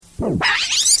It's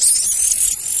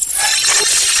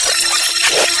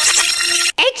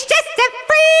just a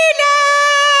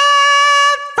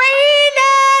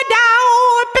Freeland,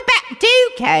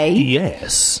 2K.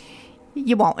 Yes.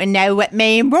 You want to know what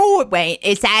me and Roy went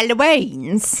as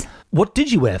Halloween's? What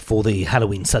did you wear for the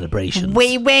Halloween celebration?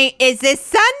 We went as a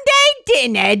Sunday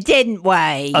dinner, didn't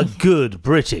we? A good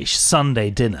British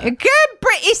Sunday dinner. A good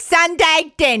British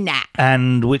Sunday dinner.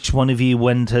 And which one of you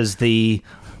went as the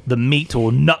meat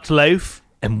or nut loaf?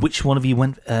 And which one of you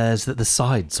went as the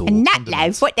sides? Or a nut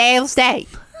loaf? What the hell's that?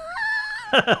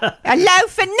 A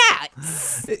loaf of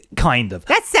nuts? Kind of.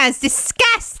 That sounds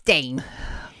disgusting.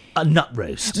 A nut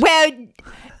roast. Well,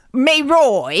 me,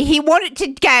 Roy, he wanted to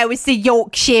go as the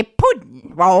Yorkshire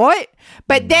pudding, right?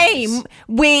 But then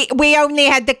we only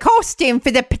had the costume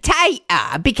for the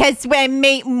potato because when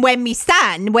me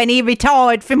son, when he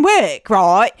retired from work,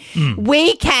 right,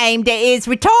 we came to his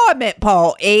retirement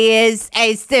party as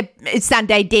the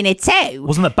Sunday dinner too.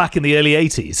 Wasn't that back in the early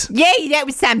 80s? Yeah, that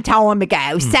was some time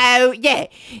ago. So, yeah.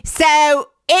 So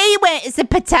he went as a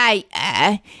potato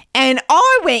and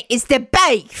I went as the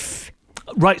beef.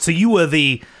 Right, so you were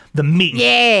the meat.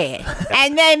 Yeah.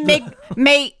 And then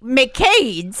me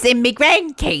kids and me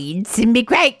grandkids and me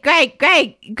great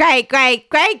grandkids.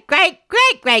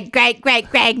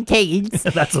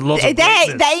 That's a lot of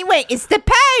They went as the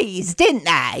peas, didn't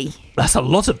they? That's a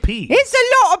lot of peas. It's a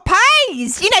lot of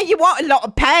peas. You know, you want a lot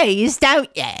of peas, don't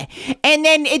you? And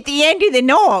then at the end of the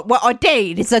night, what I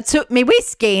did is I took my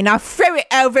whiskey and I threw it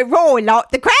over Roy like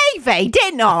the gravy,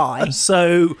 didn't I?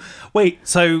 So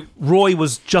Roy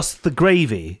was just the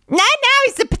gravy? No,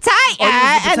 it's the potato.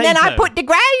 Oh, And then I put the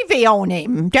gravy on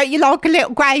him. Don't you like a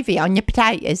little gravy on your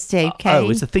potatoes too, Kate? Oh,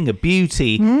 it's a thing of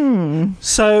beauty.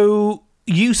 So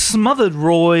you smothered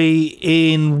Roy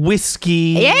in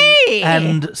whiskey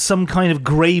and some kind of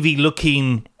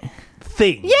gravy-looking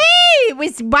thing. Yeah, it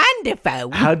was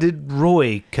wonderful. How did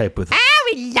Roy cope with it?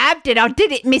 Oh, he loved it. I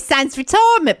did it at my son's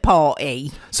retirement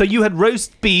party. So you had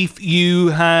roast beef, you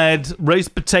had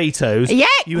roast potatoes. Yeah.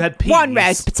 You had peas. One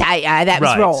roast potato, that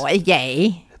was Right.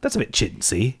 yeah. That's a bit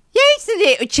chintzy. Yeah, it's a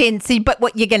little chintzy, but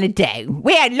what you going to do?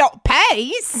 We had a lot of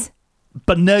peas.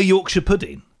 But no Yorkshire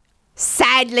pudding.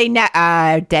 Sadly, no.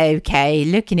 Oh, okay.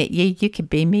 Looking at you, you could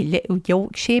be me little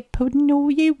Yorkshire pudding all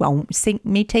you want. Sink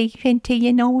me teeth into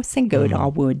you nice and good, I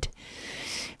would.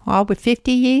 I was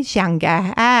 50 years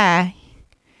younger.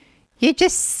 You're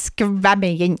just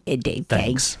scrummy, ain't you, Dave?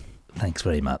 Thanks. Thanks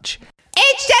very much.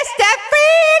 It's just a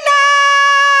Freeland,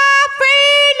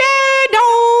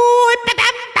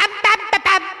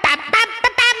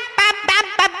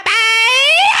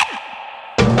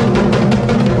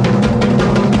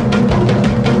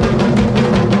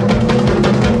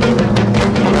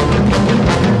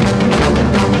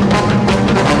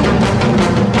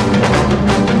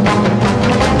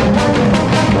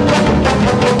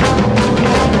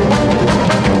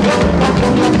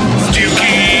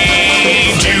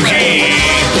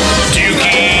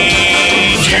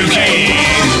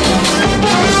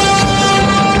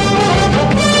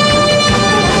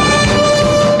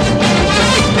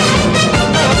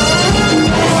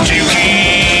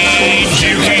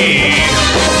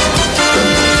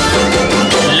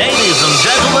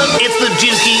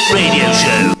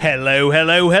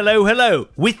 Hello.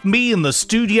 With me in the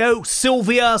studio,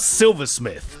 Sylvia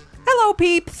Silversmith. Hello,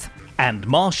 peeps. And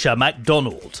Marsha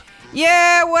MacDonald.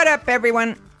 Yeah, what up,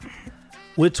 everyone?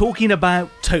 We're talking about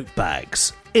tote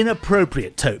bags.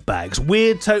 Inappropriate tote bags.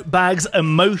 Weird tote bags.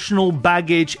 Emotional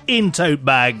baggage in tote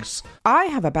bags. I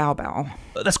have a bow.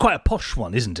 That's quite a posh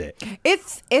one, isn't it?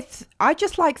 I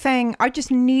just like saying, I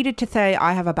just needed to say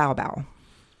I have a bow.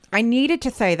 I needed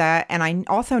to say that, and I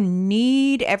also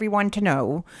need everyone to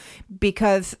know,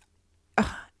 because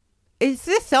is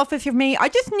this selfish of me? I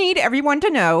just need everyone to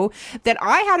know that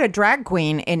I had a drag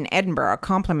queen in Edinburgh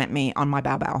compliment me on my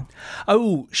bow.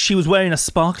 Oh, she was wearing a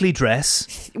sparkly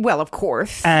dress. Well, of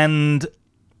course. And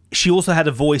she also had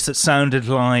a voice that sounded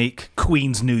like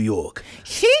Queen's New York.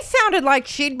 She sounded like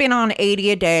she'd been on 80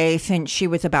 a day since she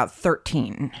was about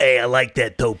 13. Hey, I like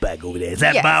that tote bag over there. Is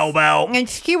that Yes. bow? And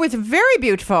she was very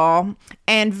beautiful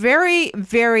and very,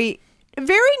 very,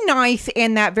 very nice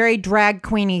in that very drag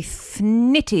queeny,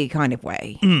 snitty kind of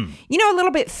way. You know, a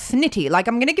little bit snitty. Like,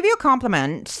 I'm going to give you a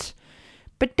compliment,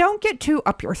 but don't get too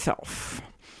up yourself.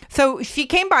 So she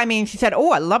came by me and she said,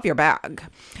 "Oh, I love your bag."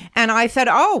 And I said,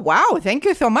 "Oh, wow, thank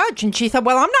you so much." And she said,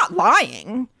 "Well, I'm not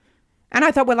lying." And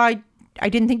I thought, well, I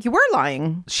didn't think you were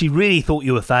lying. She really thought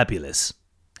you were fabulous.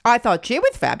 I thought she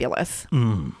was fabulous.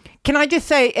 Can I just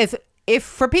say, if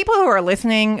for people who are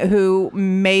listening who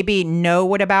maybe know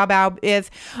what a bow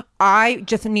is, I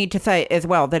just need to say as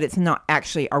well that it's not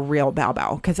actually a real Bao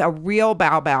Bao, because a real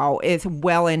Bao Bao is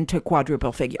well into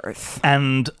quadruple figures.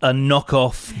 And a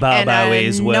knockoff Bao Bao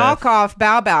is worth... knockoff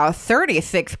Bao Bao,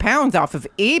 36 pounds off of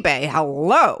eBay.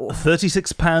 Hello.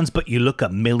 £36, but you look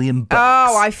 $1 million.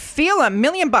 Oh, I feel $1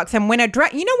 million. And when a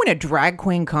drag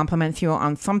queen compliments you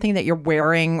on something that you're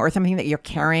wearing or something that you're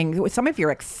carrying, with some of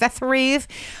your accessories,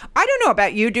 I don't know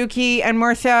about you, Dookie and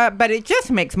Martha, but it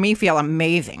just makes me feel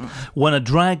amazing. When a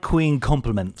drag queen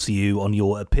compliments you on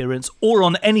your appearance, or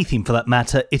on anything for that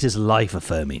matter, it is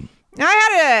life-affirming.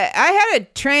 I had a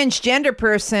transgender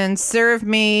person serve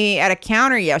me at a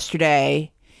counter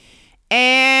yesterday,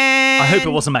 and I hope it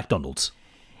wasn't McDonald's.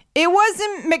 It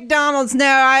wasn't McDonald's. No,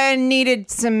 I needed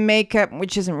some makeup,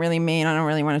 which isn't really mean. I don't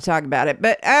really want to talk about it,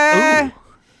 but Ooh.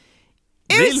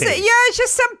 it was, Really? yeah, it's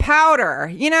just some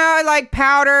powder. I like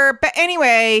powder. But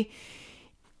anyway,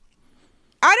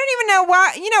 I don't even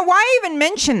know why even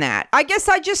mention that. I guess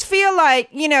I just feel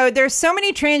like, there's so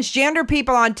many transgender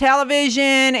people on television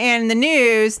and the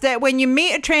news that when you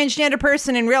meet a transgender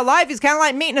person in real life, it's kind of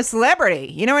like meeting a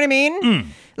celebrity. You know what I mean? Mm.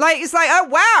 Like, it's like, oh,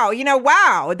 wow,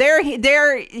 wow,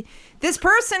 this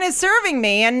person is serving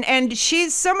me, and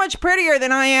she's so much prettier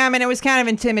than I am, and it was kind of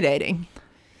intimidating.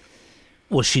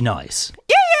 Was she nice?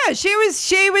 Yeah, she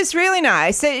was really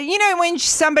nice. When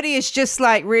somebody is just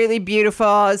like really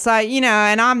beautiful, it's like,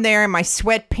 and I'm there in my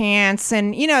sweatpants,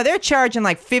 and they're charging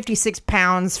like 56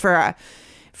 pounds for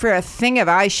a thing of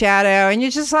eyeshadow, and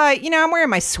you're just like, I'm wearing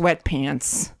my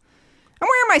sweatpants.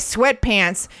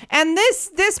 And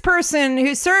this person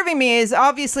who's serving me is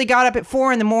obviously got up at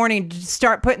 4 a.m. to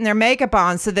start putting their makeup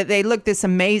on so that they look this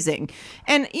amazing.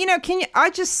 And I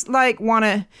just like want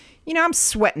to, I'm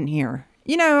sweating here.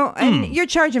 And you're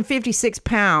charging 56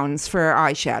 pounds for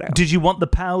eyeshadow. Did you want the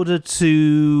powder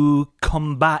to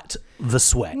combat the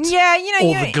sweat? Yeah,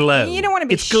 or the glow? You don't want to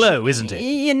be... It's glow, isn't it?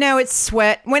 It's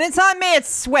sweat. When it's on me,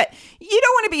 it's sweat. You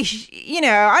don't want to be...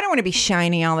 I don't want to be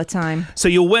shiny all the time. So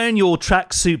you're wearing your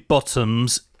tracksuit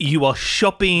bottoms. You are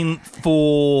shopping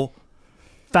for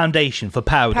foundation, for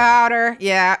powder. Powder,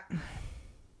 yeah.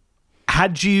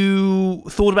 Had you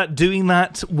thought about doing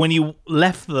that when you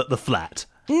left the flat?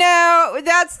 No,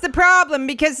 that's the problem,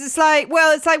 because it's like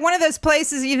one of those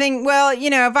places you think, well,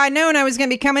 if I'd known I was going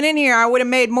to be coming in here, I would have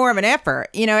made more of an effort.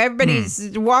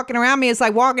 Everybody's walking around me. It's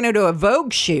like walking into a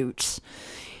Vogue shoot.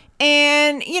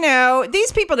 And,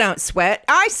 these people don't sweat.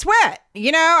 I sweat.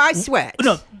 I sweat.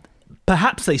 No,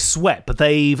 perhaps they sweat, but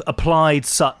they've applied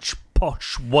such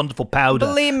posh, wonderful powder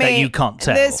Believe me, that you can't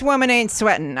tell. This woman ain't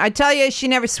sweating. I tell you, she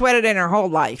never sweated in her whole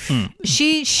life.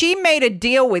 She made a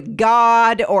deal with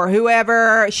God or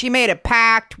whoever. She made a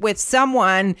pact with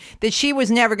someone that she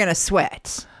was never going to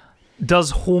sweat.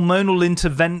 Does hormonal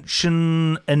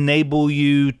intervention enable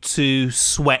you to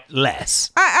sweat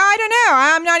less? I don't know.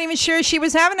 I'm not even sure she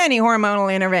was having any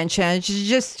hormonal intervention.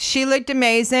 She looked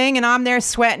amazing, and I'm there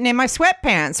sweating in my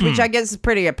sweatpants, which I guess is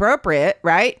pretty appropriate,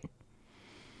 right?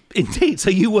 Indeed. So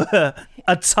you were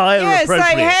attire it's appropriate.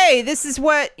 like, hey, this is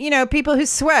what, people who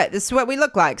sweat, this is what we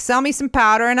look like. Sell me some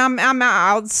powder, and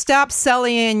I'll stop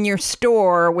selling in your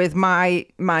store with my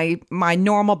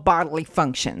normal bodily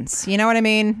functions. You know what I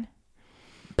mean?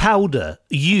 Powder,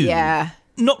 Yeah.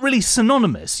 not really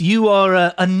synonymous. You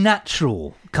are a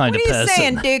natural kind of person. What are you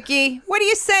saying, Dookie? What are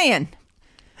you saying?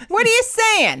 What are you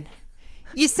saying?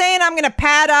 You saying I'm going to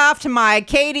pad off to my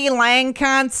Katie Lang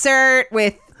concert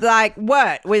with, like,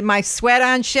 what? With my sweat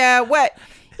on show? What?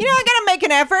 I got to make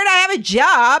an effort. I have a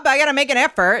job. I got to make an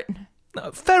effort.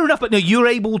 Fair enough, but no, you're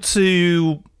able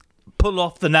to pull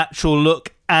off the natural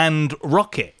look and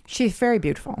rock it. She's very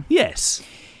beautiful. Yes.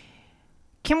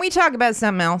 Can we talk about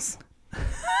something else?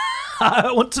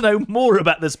 I want to know more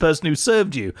about this person who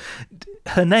served you.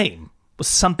 Her name was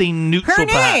something neutral, Her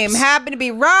name perhaps. happened to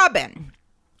be Robin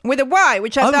with a Y,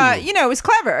 which I thought, was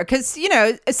clever, because,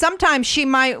 sometimes she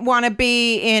might want to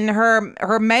be in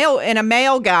her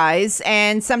male guise,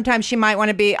 and sometimes she might want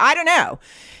to be, I don't know.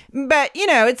 But,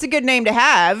 it's a good name to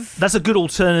have. That's a good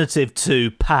alternative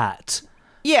to Pat.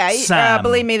 Yeah, Sam,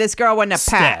 believe me, this girl wasn't a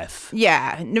Pat. Steph.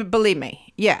 Yeah, believe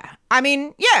me. Yeah. I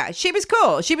mean, yeah, she was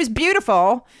cool. She was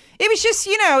beautiful. It was just,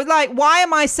 like, why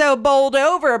am I so bowled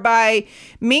over by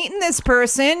meeting this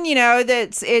person,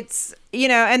 it's,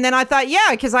 and then I thought, yeah,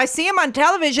 because I see them on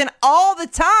television all the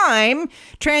time,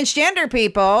 transgender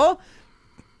people,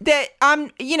 that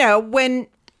when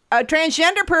a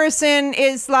transgender person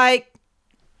is like,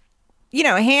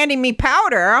 handing me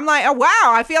powder, I'm like, oh,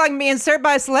 wow, I feel like I'm being served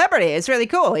by a celebrity. It's really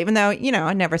cool, even though,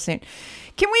 I've never seen.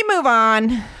 Can we move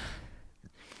on?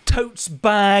 Totes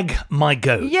Bag My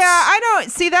Goats. Yeah, I don't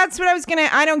see. That's what I was gonna.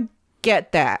 I don't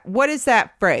get that. What is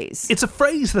that phrase? It's a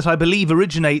phrase that I believe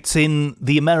originates in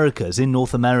the Americas, in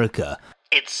North America.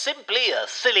 It's simply a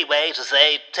silly way to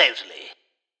say totally.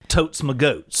 Totes My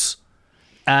Goats.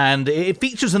 And it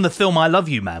features in the film I Love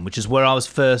You, Man, which is where I was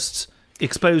first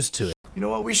exposed to it. You know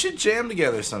what? We should jam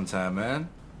together sometime, man.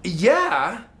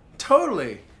 Yeah,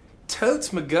 totally.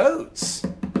 Totes My Goats.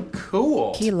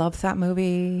 Cool. He loves that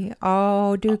movie.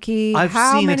 Oh, Dookie. I've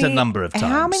seen it a number of times.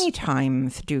 How many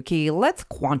times, Dookie? Let's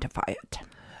quantify it.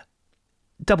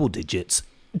 Double digits.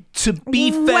 To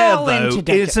be fair, Well though, into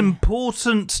decades. it's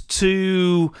important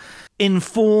to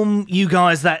inform you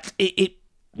guys that it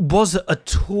was a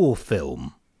tour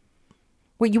film.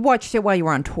 Well, you watched it while you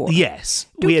were on tour. Yes.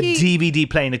 We had Dookie- DVD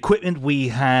playing equipment. We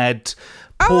had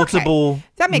Oh, okay. portable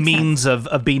That makes means of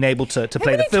being able to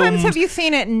play the How film. many times have you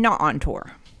seen it not on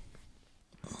tour?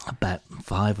 About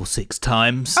 5 or 6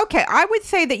 times. Okay, I would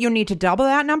say that you need to double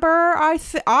that number.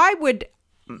 I would.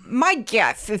 My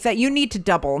guess is that you need to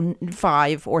double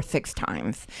 5 or 6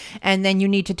 times, and then you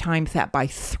need to times that by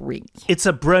 3. It's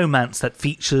a bromance that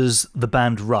features the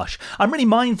band Rush. I'm really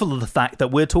mindful of the fact that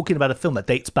we're talking about a film that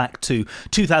dates back to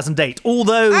 2008,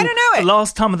 although I don't know it. the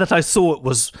last time that I saw it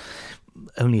was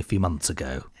only a few months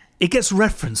ago. It gets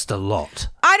referenced a lot.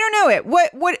 I don't know it.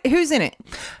 What? Who's in it?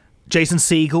 Jason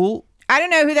Segel, I don't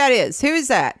know who that is. Who is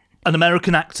that? an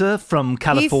American actor from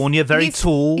California, very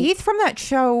tall. He's from that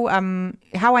show,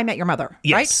 How I Met Your Mother,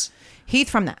 Yes. right? He's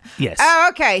from that. Yes. Oh,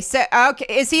 okay. So, okay,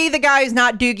 is he the guy who's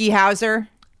not Doogie Howser?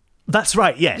 That's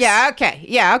right, yes. Yeah. Okay.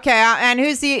 Yeah. Okay. And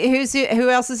who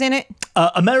else is in it?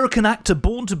 American actor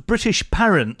born to British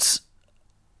parents,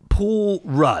 Paul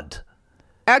Rudd.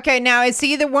 Okay. Now, is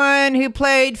he the one who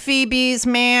played Phoebe's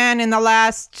man in the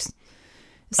last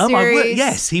series?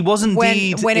 Yes, he was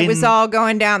indeed. When it was all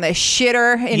going down the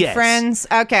shitter in Yes. Friends.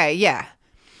 Okay. Yeah.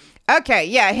 Okay.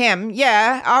 Yeah. Him.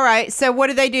 Yeah. All right. So what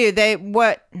do?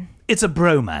 It's a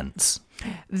bromance.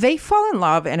 They fall in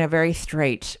love in a very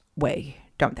straight way,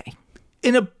 don't they?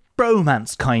 In a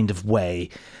bromance kind of way.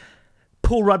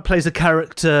 Paul Rudd plays a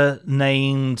character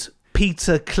named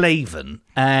Peter Claven,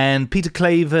 and Peter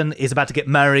Claven is about to get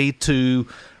married to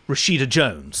Rashida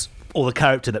Jones, or the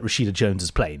character that Rashida Jones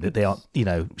is playing. That they are,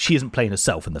 she isn't playing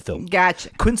herself in the film. Gotcha.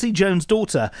 Quincy Jones'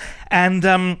 daughter, and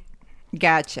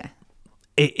Gotcha.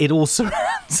 it all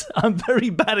surrounds. I'm very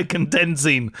bad at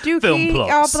condensing Dookie, film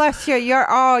plots. oh bless you!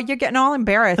 You're getting all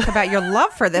embarrassed about your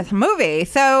love for this movie.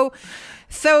 So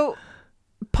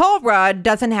Paul Rudd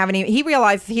doesn't have any. He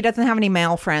realizes he doesn't have any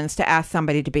male friends to ask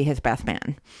somebody to be his best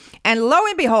man, and lo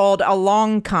and behold,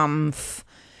 along comes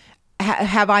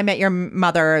Have I Met Your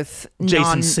Mother's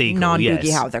Jason Segel, non-Doogie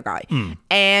yes. Howser guy,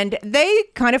 and they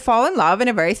kind of fall in love in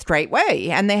a very straight way,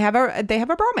 and they have a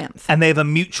bromance. And they have a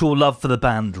mutual love for the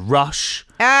band Rush.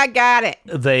 I got it.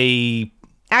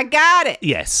 I got it.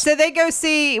 Yes. So they go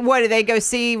see, what do they go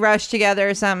see Rush together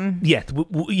or something? Yeah,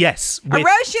 yes. A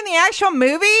Rush in the actual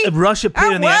movie? Rush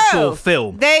appear in the whoa. actual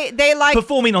film. They like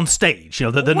Performing on stage,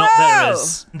 they're not there Whoa.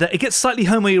 as... It gets slightly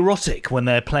homoerotic when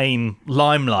they're playing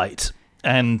Limelight.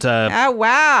 And oh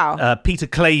wow. Peter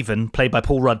Claven, played by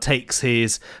Paul Rudd, takes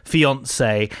his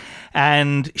fiancée,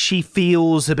 and she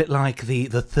feels a bit like the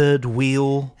third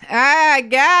wheel. I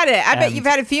got it. I bet And- you've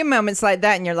had a few moments like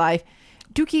that in your life.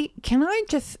 Dookie, can I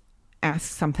just ask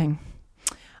something?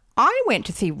 I went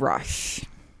to see Rush,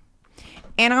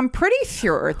 and I'm pretty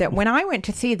sure that when I went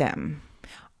to see them,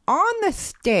 on the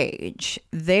stage,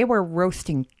 they were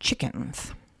roasting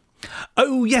chickens.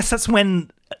 Oh, yes, that's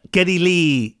when Geddy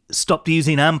Lee stopped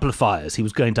using amplifiers. He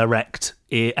was going direct,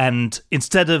 and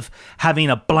instead of having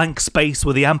a blank space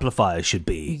where the amplifier should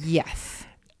be, Yes.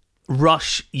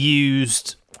 Rush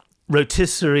used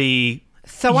rotisserie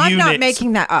So I'm not units.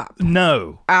 making that up.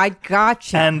 No. I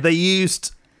gotcha. And they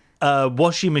used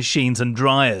washing machines and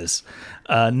dryers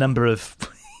a number of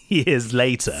years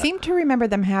later. Seem to remember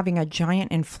them having a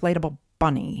giant inflatable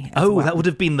bunny. as Oh, well. that would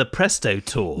have been the Presto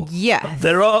tour. Yes.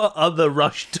 There are other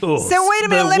Rush tours. So wait a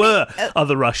minute, There let me- were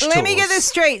other Rush tours. Let me get this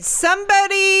straight.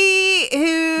 Somebody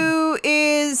who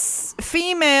is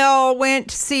female went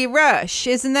to see Rush.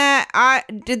 Isn't that?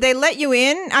 Did they let you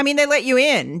in? I mean, they let you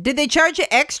in. Did they charge you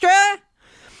extra?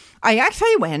 I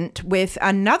actually went with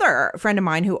another friend of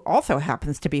mine who also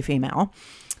happens to be female.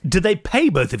 Did they pay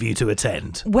both of you to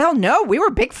attend? Well, no, we were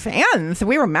big fans.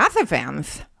 We were massive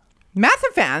fans. Massive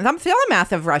fans. I'm still a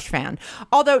massive Rush fan.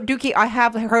 Although, Dookie, I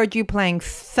have heard you playing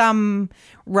some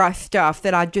Rush stuff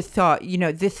that I just thought,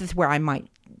 this is where I might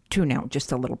tune out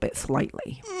just a little bit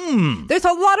slightly. There's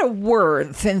a lot of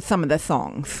words in some of the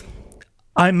songs.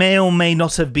 I may or may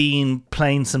not have been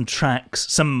playing some tracks,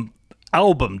 some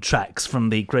album tracks from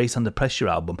the Grace Under Pressure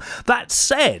album. That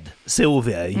said,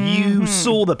 Sylvia, you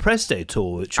saw the Presto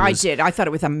tour, which was... I did. I thought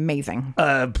it was amazing.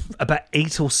 About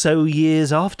 8 or so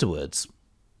years afterwards.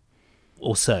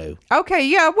 Or so. Okay,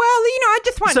 yeah. Well, I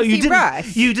just wanted to see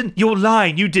Rush. You're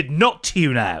lying. You did not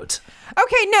tune out.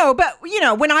 Okay, no, but,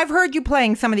 when I've heard you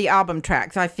playing some of the album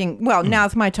tracks, I think, well,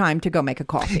 now's my time to go make a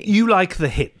coffee. You like the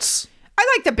hits.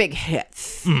 I like the big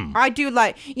hits. I do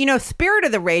like, Spirit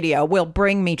of the Radio will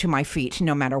bring me to my feet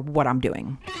no matter what I'm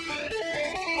doing.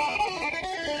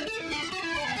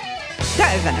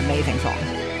 That is an amazing song.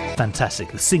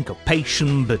 Fantastic. The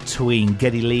syncopation between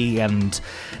Geddy Lee and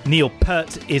Neil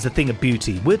Peart is a thing of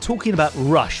beauty. We're talking about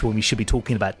Rush when we should be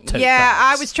talking about tote bags.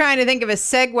 I was trying to think of a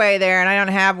segue there and I don't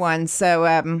have one.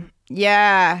 So,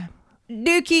 yeah.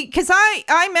 Dookie, because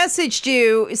I messaged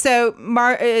you, so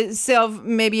Sylv,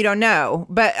 maybe you don't know,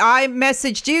 but I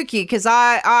messaged Dookie because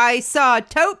I saw a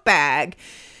tote bag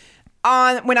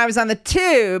when I was on the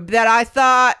tube that I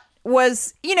thought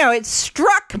was, it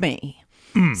struck me.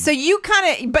 So you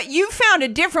but you found a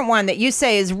different one that you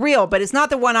say is real, but it's not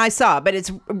the one I saw, but it's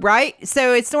right.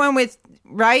 So it's the one with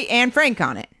Anne Frank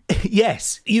on it.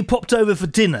 Yes, you popped over for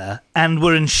dinner and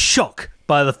were in shock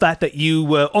by the fact that you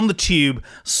were on the tube,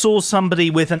 saw somebody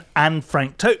with an Anne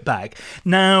Frank tote bag.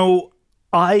 Now,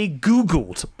 I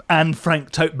Googled Anne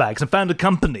Frank tote bags and found a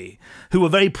company who were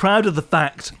very proud of the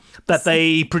fact that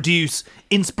they produce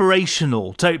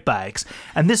inspirational tote bags.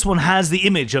 And this one has the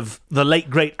image of the late,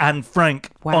 great Anne Frank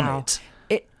on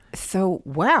it. Wow. So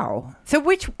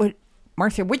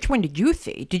Marcia, which one did you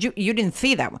see? You didn't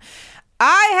see that one?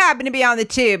 I happened to be on the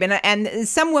tube and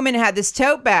some woman had this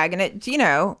tote bag and it,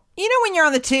 when you're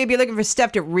on the tube, you're looking for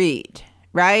stuff to read,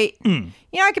 right?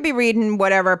 I could be reading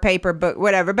whatever, paper, book,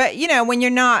 whatever. But, when you're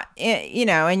not,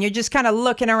 and you're just kind of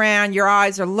looking around, your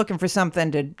eyes are looking for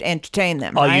something to entertain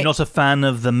them, Are right? you not a fan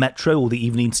of the Metro or the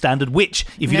Evening Standard, which,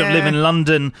 if you don't live in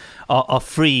London, are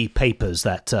free papers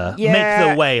that make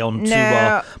their way onto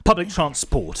public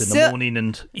transport in the morning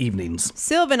and evenings?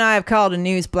 Sylv and I have called a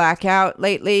news blackout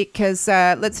lately because,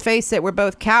 let's face it, we're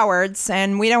both cowards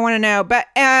and we don't want to know. But,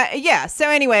 so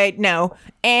anyway, no.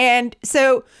 And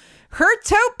so her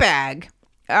tote bag...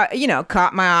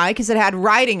 caught my eye because it had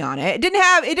writing on it. It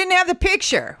didn't have the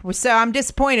picture, so I'm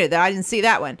disappointed that I didn't see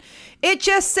that one. It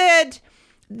just said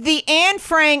the Anne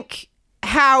Frank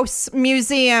House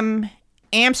Museum,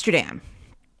 Amsterdam,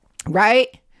 right?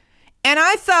 And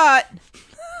I thought,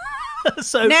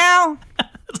 so now,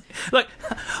 like,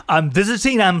 I'm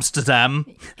visiting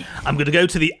Amsterdam. I'm going to go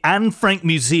to the Anne Frank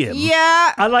Museum.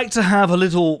 Yeah, I like to have a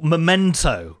little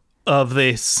memento of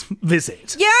this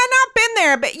visit. Yeah, not been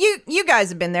there, but you guys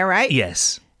have been there, right?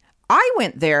 Yes. I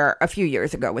went there a few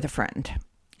years ago with a friend,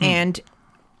 and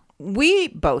we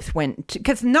both went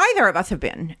because neither of us have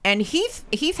been, and he's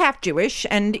half Jewish,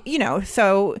 and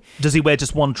so. Does he wear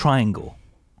just one triangle?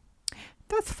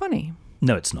 That's funny.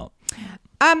 No, it's not.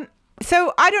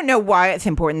 So I don't know why it's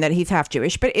important that he's half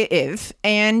Jewish, but it is.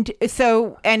 And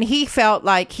he felt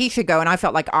like he should go, and I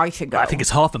felt like I should go. I think it's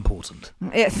half important.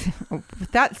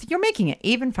 You're making it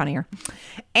even funnier.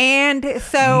 And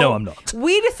so no, I'm not.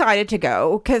 We decided to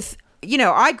go because,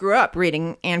 I grew up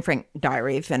reading Anne Frank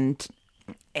diaries, and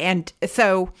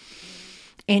so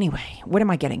anyway, what am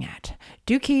I getting at?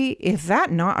 Dookie, is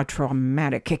that not a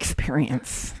traumatic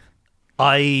experience?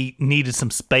 I needed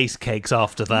some space cakes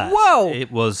after that. Whoa!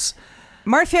 It was...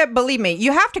 Marcia, believe me,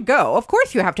 you have to go. Of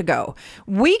course you have to go.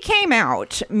 We came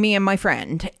out, me and my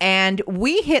friend, and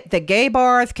we hit the gay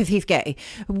bars, because he's gay.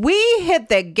 We hit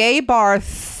the gay bars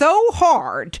so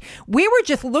hard, we were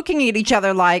just looking at each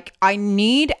other like, I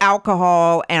need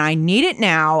alcohol, and I need it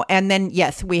now. And then,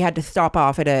 yes, we had to stop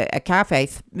off at a cafe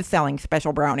selling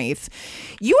special brownies.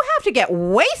 You have to get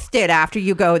wasted after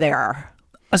you go there.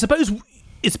 I suppose,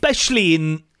 especially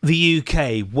in the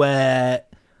UK, where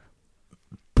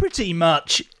pretty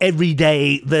much every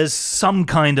day there's some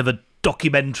kind of a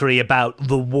documentary about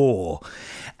the war,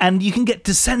 and you can get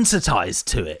desensitized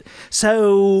to it.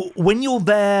 So when you're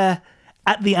there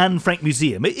at the Anne Frank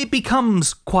Museum, it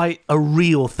becomes quite a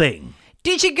real thing.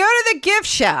 Did you go to the gift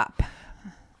shop?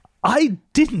 I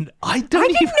didn't. I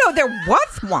didn't know there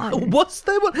was one. Was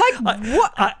there one? Like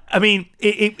what? I mean,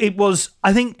 it was.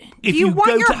 I think if you want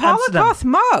go your to Holocaust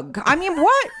Amsterdam, mug. I mean,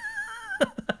 what?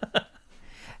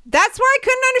 That's why I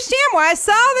couldn't understand why I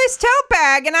saw this tote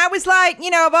bag, and I was like,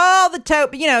 of all the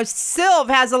tote, Sylv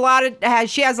has a lot of.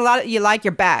 You like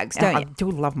your bags, don't you? I do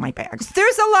love my bags.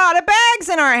 There's a lot of bags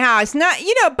in our house, not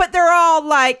but they're all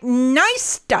like nice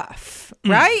stuff,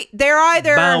 right? They're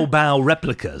either Bow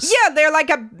replicas. Yeah, they're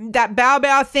like that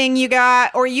Bow thing you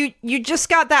got, or you just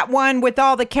got that one with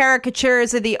all the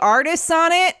caricatures of the artists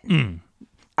on it.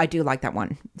 I do like that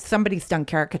one. Somebody's done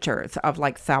caricatures of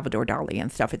like Salvador Dali and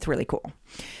stuff. It's really cool.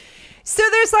 So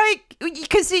there's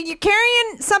because you're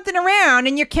carrying something around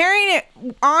and you're carrying it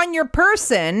on your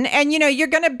person, and you're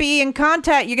going to be in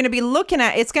contact. You're going to be looking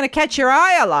at it's going to catch your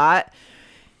eye a lot.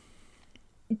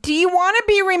 Do you want to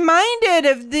be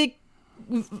reminded of the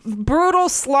brutal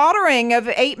slaughtering of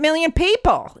 8 million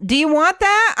people? Do you want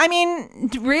that? I mean,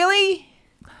 really?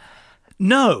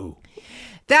 No.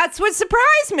 That's what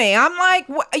surprised me. I'm like,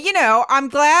 I'm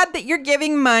glad that you're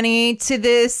giving money to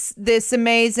this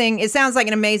amazing, it sounds like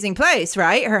an amazing place,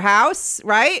 right? Her house,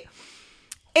 right?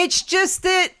 It's just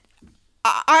that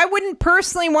I wouldn't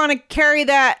personally want to carry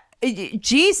that.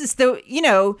 Jesus,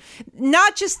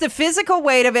 not just the physical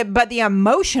weight of it, but the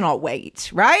emotional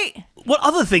weight, right? What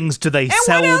other things do they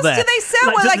sell there? And what else do they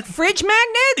sell? Like fridge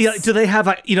magnets? Yeah, do they have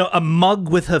a mug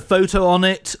with her photo on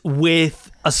it with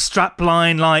a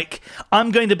strapline like,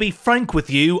 I'm going to be frank with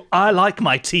you, I like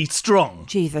my tea strong?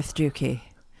 Jesus, Dookie.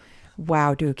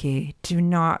 Wow, Dookie. Do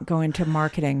not go into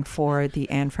marketing for the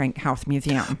Anne Frank House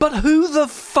Museum. But who the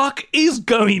fuck is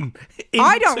going into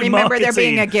I don't remember there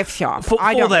being a marketing gift shop. for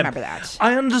I don't them? remember that.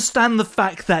 I understand the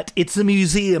fact that it's a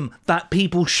museum, that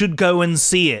people should go and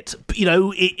see it.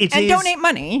 It and is... donate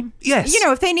money. Yes.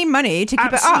 If they need money to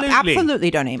keep it up,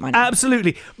 absolutely donate money.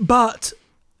 Absolutely. But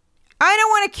I don't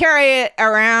want to carry it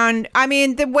around. I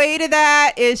mean, the weight of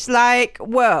that is like,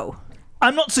 whoa.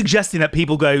 I'm not suggesting that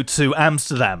people go to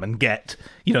Amsterdam and get,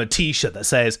 a T-shirt that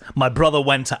says, my brother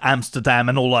went to Amsterdam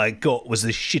and all I got was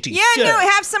this shitty shirt. Yeah, no,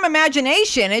 have some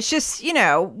imagination. It's just,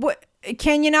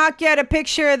 can you not get a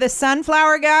picture of the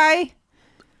sunflower guy?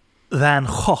 Van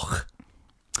Gogh.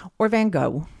 Or Van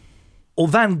Gogh. Or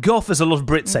Van Gogh, as a lot of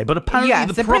Brits say, but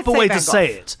apparently the proper way to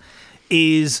say it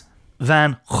is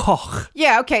Van Gogh.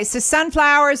 Yeah, okay, so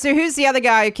sunflowers. So who's the other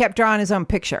guy who kept drawing his own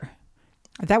picture?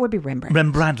 That would be Rembrandt.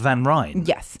 Rembrandt van Rijn.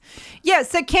 Yes. Yeah,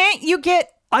 so can't you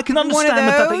get I can understand one of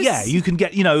the fact that, those? you can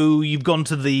get, you've gone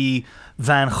to the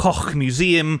Van Gogh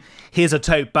Museum, here's a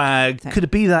tote bag. Could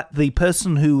it be that the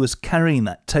person who was carrying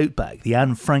that tote bag, the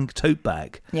Anne Frank tote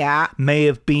bag, may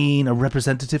have been a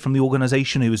representative from the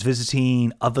organisation who was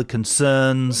visiting other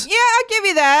concerns? Yeah, I'll give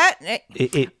you that.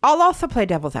 I'll also play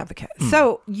devil's advocate.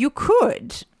 So you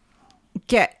could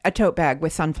get a tote bag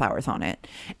with sunflowers on it.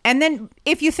 And then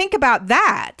if you think about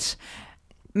that,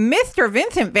 Mr.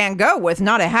 Vincent van Gogh was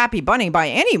not a happy bunny by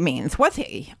any means, was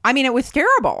he? I mean, it was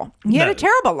terrible. He had a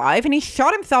terrible life, and he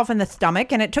shot himself in the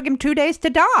stomach, and it took him 2 days to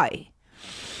die.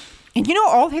 And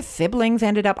all his siblings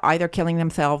ended up either killing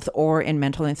themselves or in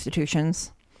mental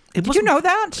institutions. Did you know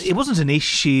that? It wasn't an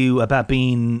issue about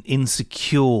being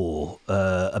insecure,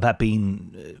 about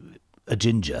being a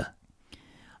ginger.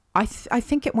 I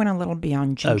think it went a little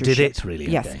beyond gingership. Oh, did it really?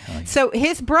 Yes. Okay. So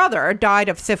his brother died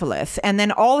of syphilis, and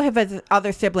then all of his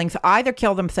other siblings either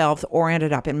killed themselves or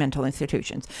ended up in mental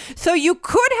institutions. So you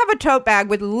could have a tote bag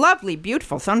with lovely,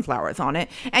 beautiful sunflowers on it,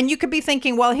 and you could be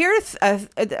thinking, well, here's a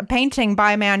painting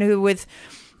by a man who was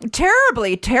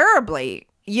terribly, terribly,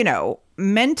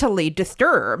 mentally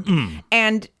disturbed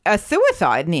and a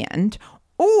suicide in the end.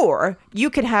 Or you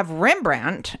could have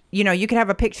Rembrandt, you could have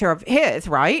a picture of his,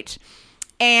 right?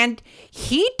 And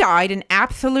he died in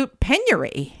absolute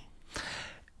penury.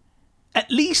 At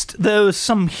least there was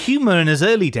some humour in his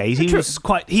early days.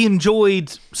 He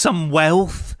enjoyed some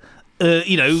wealth,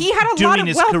 he had a lot of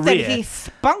wealth career. That he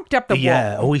spunked up the wall.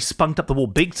 Yeah, he spunked up the wall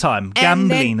big time.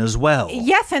 Gambling as well.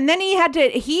 Yes, and then he had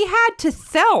to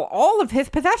sell all of his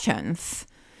possessions.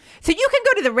 So you can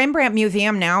go to the Rembrandt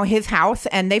Museum now, his house,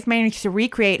 and they've managed to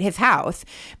recreate his house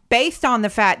based on the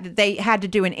fact that they had to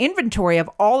do an inventory of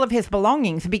all of his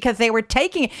belongings because they were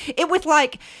taking it was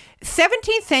like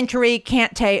 17th century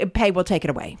can't pay, we'll take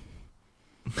it away.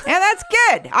 And that's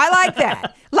good. I like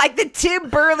that. Like the two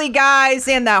burly guys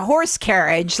in the horse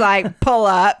carriage pull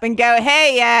up and go,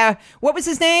 hey, what was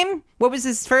his name? What was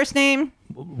his first name?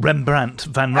 Rembrandt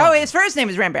van Rijn. Oh, his first name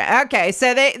is Rembrandt. Okay,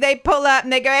 so they pull up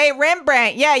and they go, hey,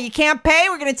 Rembrandt, yeah, you can't pay?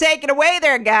 We're going to take it away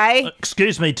there, guy.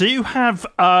 Excuse me, do you have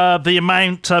the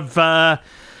amount of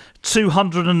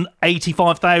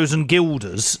 285,000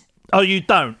 guilders? Oh, you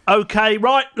don't? Okay,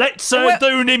 right, let's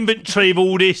do an inventory of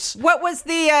all this. What was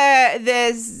the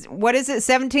what is it,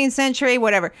 17th century,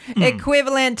 whatever,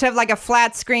 equivalent of like a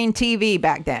flat screen TV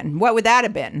back then? What would that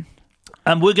have been?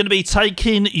 And we're going to be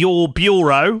taking your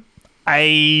bureau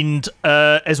and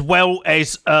as well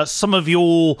as some of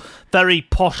your very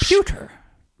posh...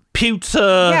 Pewter.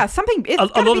 Yeah, something. It's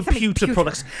a lot of pewter pewter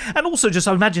products. And also just,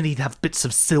 I imagine he'd have bits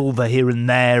of silver here and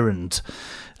there and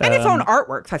his own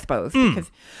artworks, I suppose. Because,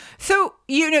 so,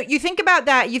 you think about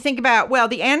that. You think about, well,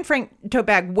 the Anne Frank tote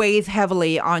bag weighs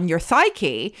heavily on your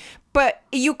psyche, but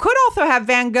you could also have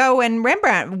Van Gogh and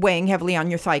Rembrandt weighing heavily on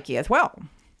your psyche as well.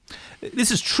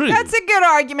 This is true. That's a good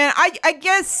argument. I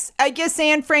guess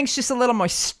Anne Frank's just a little more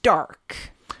stark.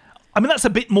 I mean, that's a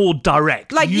bit more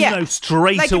direct. Know straight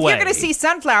away. Like, if you're going to see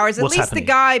sunflowers, at least happening. the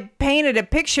guy painted a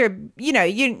picture.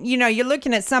 You're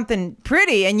looking at something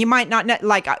pretty, and you might not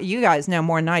like. You guys know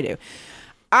more than I do.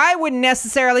 I wouldn't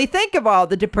necessarily think of all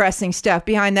the depressing stuff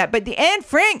behind that, but the Anne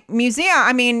Frank Museum.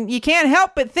 I mean, you can't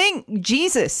help but think,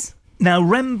 Jesus. Now,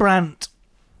 Rembrandt,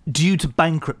 due to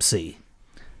bankruptcy,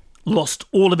 lost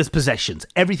all of his possessions.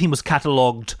 Everything was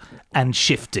catalogued and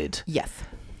shifted. Yes.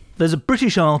 There's a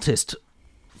British artist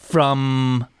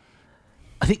from,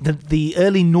 I think, the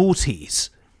early noughties,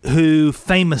 who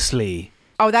famously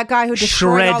that guy who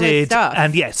destroyed all his shredded stuff.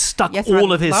 and stuck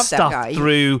all of his stuff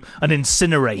through an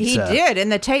incinerator. He did in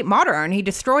the Tate Modern. He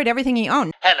destroyed everything he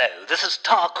owned. Hello, this is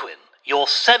Tarquin, your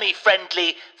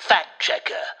semi-friendly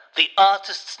fact-checker. The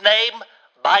artist's name,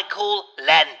 Michael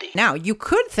Landy. Now, you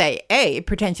could say A,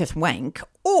 pretentious wank,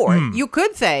 or you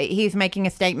could say he's making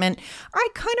a statement, I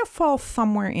kind of fall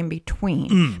somewhere in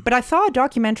between. But I saw a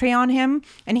documentary on him,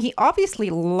 and he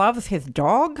obviously loves his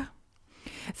dog.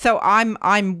 So I'm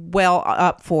well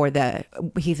up for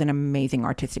he's an amazing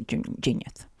artistic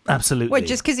genius. Absolutely. What,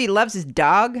 just because he loves his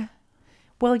dog?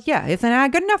 Well, yeah, isn't that a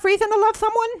good enough reason to love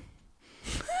someone?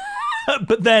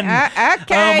 But then,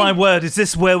 okay. Oh my word, is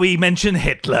this where we mention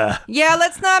Hitler? Yeah,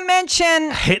 let's not mention...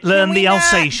 Hitler and the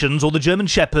Alsatians, or the German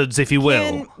Shepherds, if you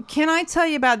will. Can I tell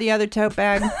you about the other tote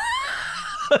bag?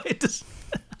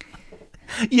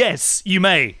 Yes, you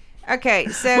may. Okay,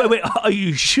 so... Wait, are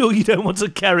you sure you don't want to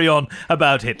carry on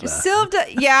about Hitler?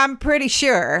 Yeah, I'm pretty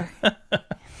sure.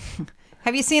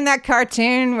 Have you seen that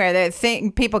cartoon where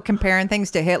they're people comparing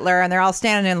things to Hitler, and they're all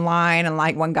standing in line, and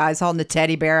like one guy's holding a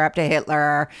teddy bear up to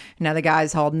Hitler, another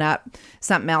guy's holding up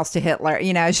something else to Hitler.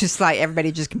 It's just like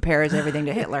everybody just compares everything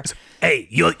to Hitler. Hey,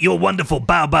 your wonderful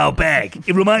bow bag.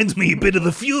 It reminds me a bit of the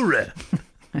Fuhrer.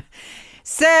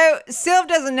 So Sylv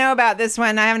doesn't know about this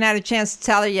one. I haven't had a chance to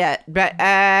tell her yet, but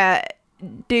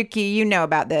Dookie, you know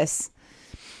about this.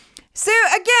 So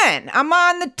again, I'm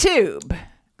on the tube.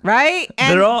 Right?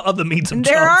 And there are other means of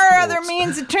transport. There are other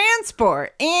means of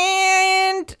transport.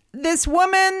 And this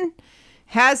woman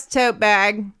has a tote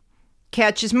bag,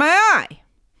 catches my eye.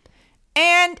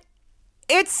 And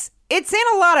it's in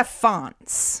a lot of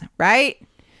fonts, right?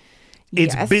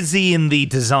 It's busy in the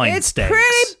design stakes.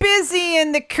 It's pretty busy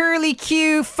in the curly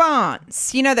Q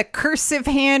fonts. The cursive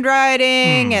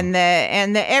handwriting and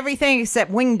the everything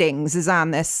except wingdings is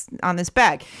on this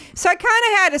bag. So I kind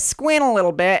of had to squint a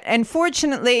little bit, and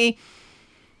fortunately,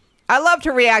 I loved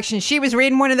her reaction. She was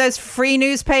reading one of those free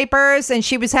newspapers, and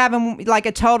she was having like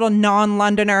a total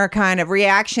non-Londoner kind of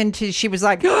reaction to. She was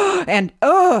like, to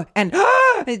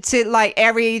like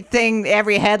everything,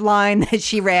 every headline that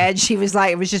she read. She was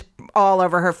like, it was just all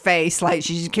over her face, like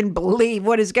she just couldn't believe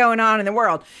what is going on in the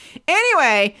world.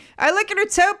 Anyway, I look at her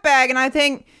tote bag and I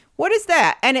think, what is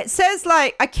that? And it says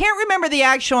like, I can't remember the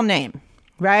actual name,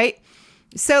 right?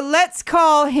 So let's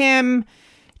call him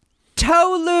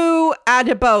Tolu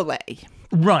Adebole.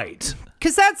 Right.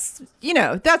 Because that's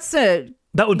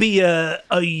that would be a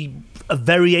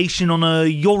variation on a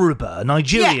Yoruba,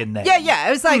 Nigerian name. Yeah,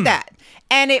 it was like that.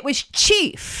 And it was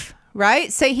Chief,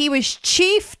 right? So he was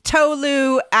Chief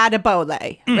Tolu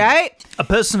Adebole, right? A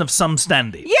person of some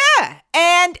standing. Yeah.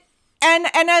 And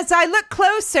as I look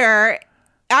closer,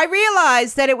 I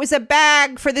realized that it was a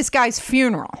bag for this guy's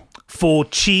funeral. For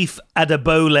Chief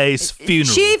Adebole's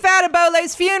funeral. Chief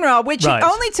Adebole's funeral, which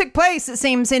only took place, it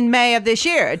seems, in May of this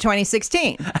year,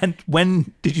 2016. And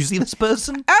when did you see this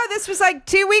person? Oh, this was like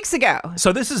 2 weeks ago.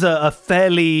 So this is a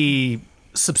fairly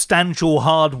substantial,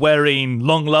 hard-wearing,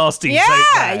 long-lasting tote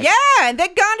bag. Yeah. They'd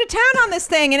gone to town on this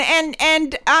thing,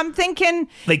 and I'm thinking...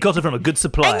 They got it from a good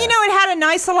supplier. And, it had a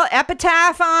nice little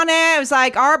epitaph on it. It was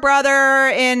like, our brother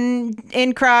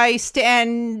in Christ,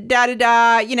 and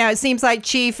da-da-da. It seems like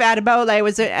Chief Adebole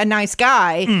was a nice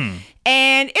guy.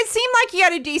 And it seemed like he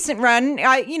had a decent run.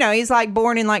 He's like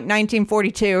born in like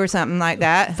 1942 or something like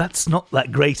that. That's not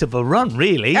that great of a run,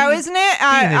 really. Oh, isn't it?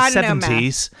 I don't know,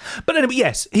 70s. But anyway,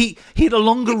 yes, he had a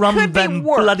longer run than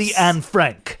bloody Anne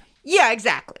Frank. Yeah,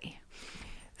 exactly.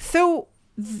 So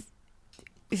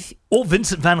Or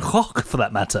Vincent van Gogh, for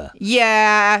that matter.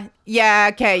 Yeah,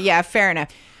 okay, yeah, fair enough.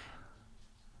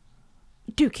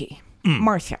 Dookie,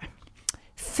 Martha,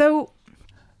 so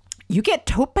you get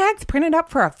tote bags printed up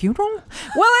for a funeral? Well,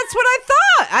 that's what I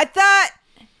thought. I thought,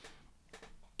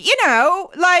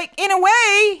 like, in a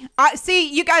way,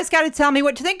 you guys got to tell me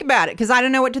what to think about it, because I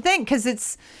don't know what to think, because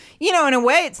it's, in a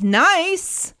way, it's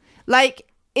nice. Like,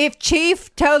 if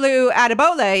Chief Tolu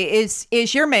Adebole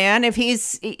is your man, if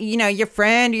he's, your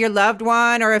friend, your loved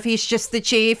one, or if he's just the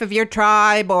chief of your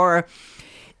tribe, or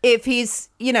if he's,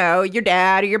 your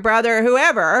dad or your brother or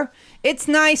whoever, it's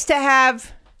nice to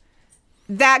have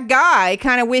that guy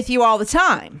kind of with you all the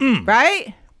time,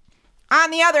 right?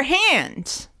 On the other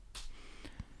hand,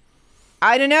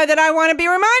 I don't know that I want to be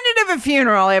reminded of a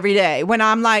funeral every day when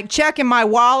I'm like checking my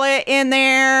wallet in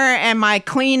there and my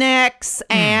Kleenex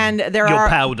and there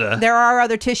are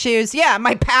other tissues. Yeah,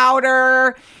 my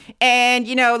powder. And,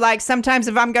 like sometimes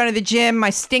if I'm going to the gym, my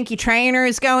stinky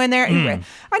trainers go in there. I don't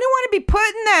want to be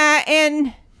putting that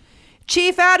in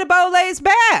Chief Adebole's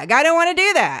bag. I don't want to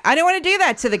do that. I don't want to do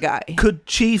that to the guy. Could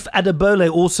Chief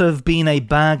Adebole also have been a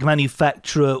bag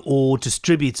manufacturer or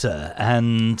distributor?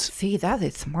 And see, that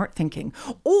is smart thinking.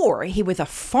 Or he was a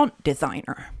font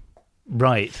designer.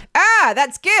 Right.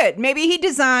 That's good. Maybe he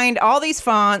designed all these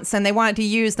fonts and they wanted to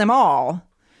use them all.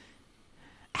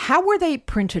 How were they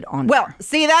printed on? Well,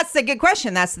 see, that's the good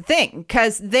question. That's the thing.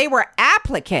 Because they were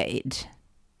appliqued.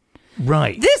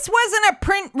 Right. This wasn't a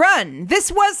print run.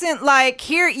 This wasn't like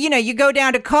here, you go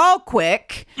down to Call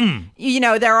Quick.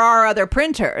 There are other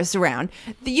printers around.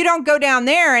 You don't go down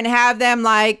there and have them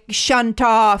like shunt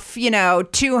off,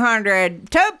 200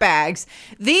 tote bags.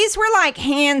 These were like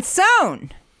hand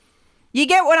sewn. You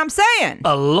get what I'm saying?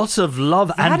 A lot of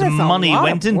love and money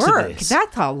went into this.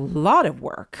 That's a lot of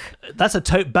work. That's a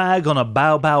tote bag on a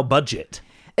bow budget.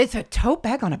 It's a tote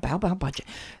bag on a bow budget.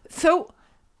 So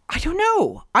I don't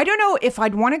know. I don't know if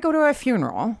I'd want to go to a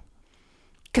funeral,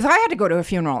 because I had to go to a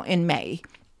funeral in May,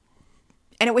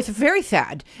 and it was very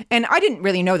sad, and I didn't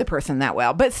really know the person that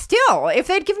well. But still, if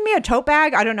they'd given me a tote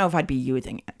bag, I don't know if I'd be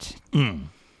using it.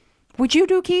 Would you,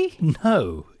 Dookie?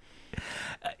 No.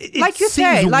 It like you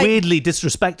seems say, weirdly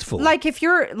disrespectful.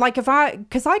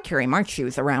 Because I carry my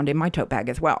shoes around in my tote bag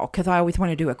as well, because I always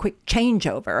want to do a quick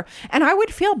changeover, and I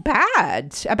would feel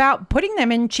bad about putting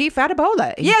them in Chief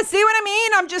Adebole. Yeah, see what I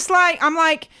mean? I'm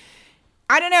like,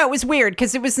 I don't know. It was weird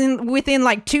because it was within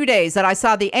like 2 days that I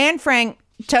saw the Anne Frank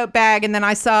tote bag, and then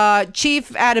I saw Chief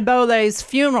Adebole's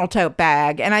funeral tote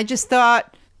bag, and I just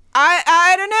thought,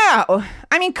 I don't know.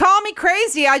 I mean, call me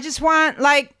crazy. I just want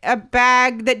like a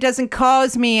bag that doesn't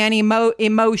cause me any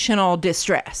emotional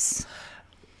distress.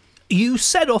 You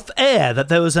said off air that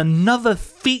there was another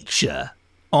feature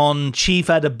on Chief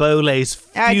Adebole's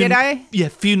did I? Yeah,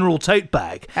 funeral tote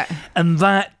bag, and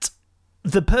that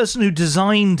the person who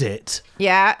designed it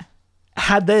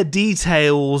had their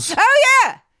details. Oh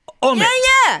yeah. On it.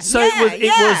 Yeah. So it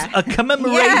was a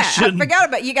commemoration. I forgot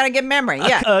about it. You got to get memory.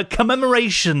 Yeah. A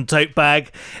commemoration tote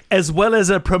bag as well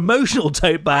as a promotional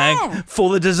tote bag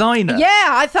for the designer. Yeah,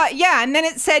 I thought, and then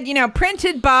it said,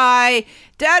 printed by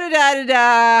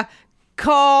da-da-da-da-da,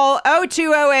 call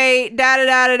 0208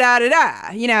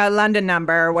 da-da-da-da-da-da, London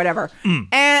number or whatever. And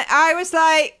I was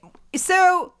like,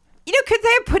 so, could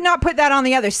they not put that on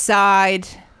the other side?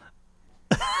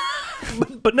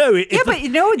 But no, then you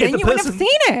wouldn't have seen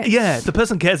it. Yeah, the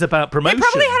person cares about promotion. They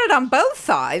probably had it on both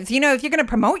sides. If you're going to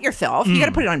promote yourself, you got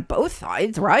to put it on both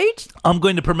sides, right? I'm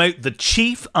going to promote the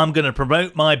chief. I'm going to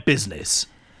promote my business.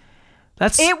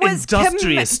 That's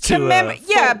industrious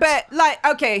yeah, but like,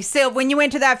 okay, so when you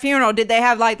went to that funeral, did they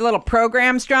have like little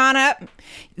programs drawn up?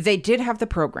 They did have the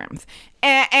programs.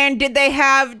 And did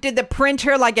the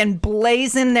printer like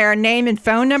emblazon their name and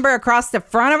phone number across the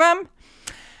front of them?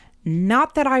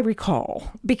 Not that I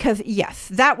recall, because yes,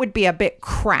 that would be a bit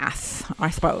crass, I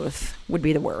suppose, would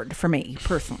be the word for me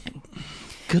personally.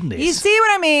 Goodness. You see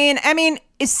what I mean? I mean,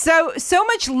 so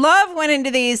much love went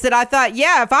into these that I thought,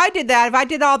 if I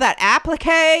did all that applique,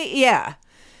 I'd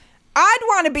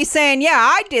want to be saying,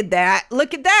 I did that.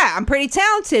 Look at that. I'm pretty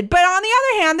talented. But on the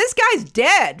other hand, this guy's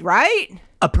dead, right?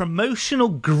 A promotional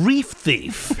grief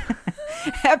thief.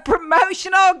 A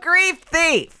promotional grief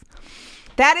thief.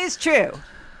 That is true.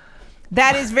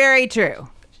 That is very true.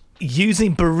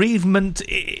 Using bereavement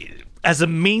as a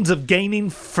means of gaining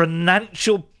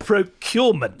financial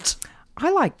procurement. I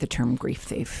like the term grief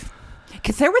thief.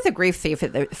 Because there was a grief thief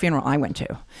at the funeral I went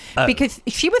to. Because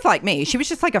she was like me. She was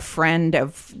just like a friend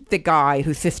of the guy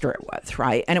whose sister it was,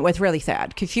 right? And it was really sad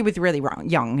because she was really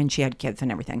young and she had kids and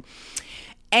everything.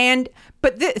 So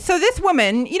this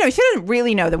woman, she didn't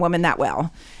really know the woman that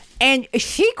well. And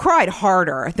she cried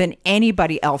harder than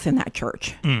anybody else in that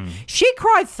church. She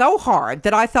cried so hard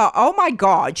that I thought, oh my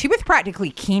God, she was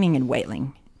practically keening and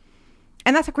wailing.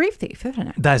 And that's a grief thief, isn't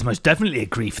it? That is most definitely a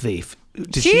grief thief.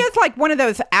 She is like one of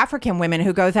those African women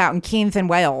who goes out and keens and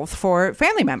wails for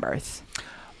family members.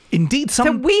 Indeed,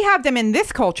 So we have them in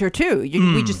this culture too.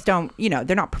 We just don't,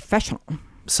 they're not professional.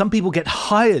 some people get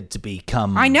hired to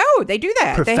become I know, they do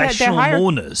that. professional They're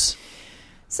mourners.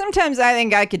 Sometimes I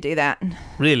think I could do that.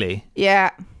 Really? Yeah.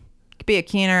 Could be a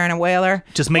keener and a wailer.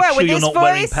 Just make sure you're not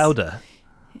wearing powder.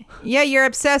 Yeah, you're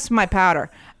obsessed with my powder.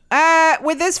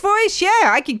 With this voice,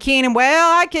 yeah, I could keen and wail.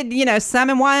 I could,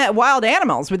 summon wild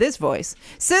animals with this voice.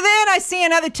 So then I see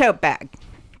another tote bag.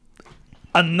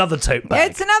 Another tote bag.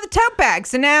 It's another tote bag.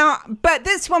 So now, but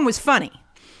this one was funny.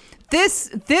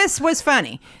 This was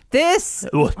funny. This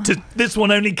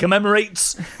one only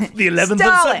commemorates the 11th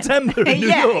Stalin. of September in New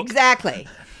yeah, York. Exactly.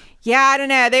 Yeah, I don't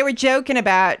know. They were joking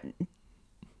about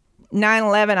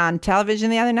 9/11 on television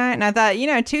the other night, and I thought,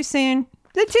 too soon.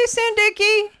 Is it too soon,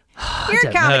 Dookie? You're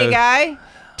a comedy guy.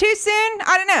 Too soon?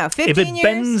 I don't know. 15 years? If it years?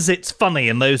 bends, it's funny,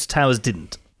 and those towers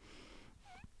didn't.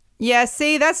 Yeah,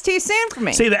 see, that's too soon for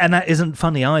me. See, and that isn't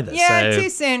funny either. Yeah, so. too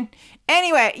soon.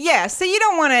 Anyway, yeah, so you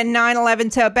don't want a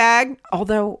 9/11 tote bag,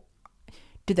 although,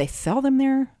 did they sell them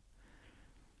there?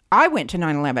 I went to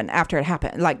 9/11 after it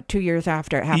happened, like 2 years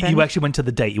after it happened. You actually went to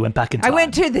the date. You went back in time. I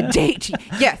went to the date.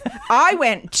 Yes, I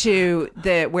went to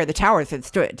where the towers had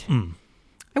stood.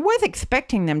 I was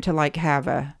expecting them to have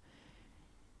a.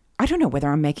 I don't know whether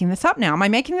I'm making this up now. Am I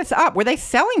making this up? Were they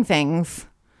selling things?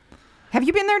 Have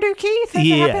you been there, Dookie? Since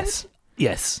it happened?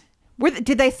 Yes.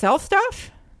 Did they sell stuff?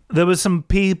 There were some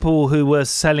people who were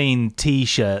selling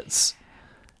T-shirts,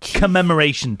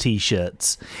 commemoration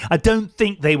T-shirts. I don't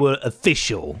think they were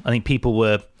official. I think people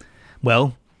were,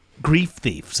 grief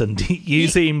thieves and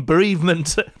using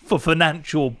bereavement for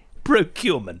financial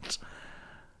procurement.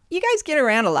 You guys get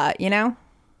around a lot,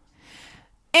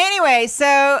 Anyway,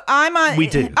 so I'm on. We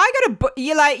do. I gotta.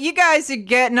 You guys are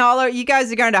getting all over. You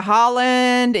guys are going to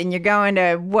Holland, and you're going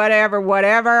to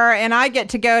whatever, and I get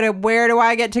to go to. Where do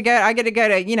I get to go? I get to go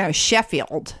to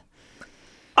Sheffield.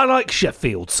 I like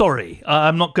Sheffield. Sorry,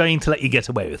 I'm not going to let you get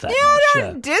away with that. I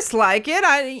don't dislike it.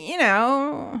 I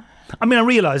mean, I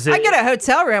realise it. I get a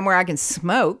hotel room where I can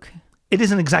smoke. It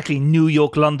isn't exactly New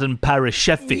York, London, Paris,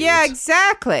 Sheffield. Yeah,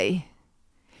 exactly.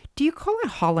 Do you call it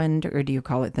Holland or do you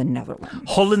call it the Netherlands?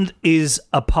 Holland is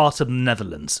a part of the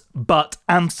Netherlands, but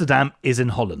Amsterdam is in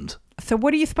Holland. So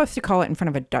what are you supposed to call it in front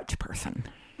of a Dutch person?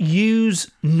 Use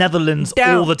Netherlands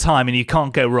all the time and you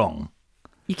can't go wrong.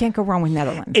 You can't go wrong with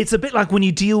Netherlands. It's a bit like when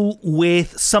you deal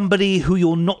with somebody who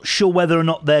you're not sure whether or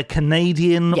not they're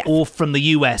Canadian or from the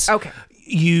US. Okay.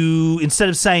 You, instead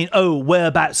of saying,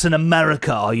 whereabouts in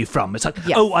America are you from? It's like,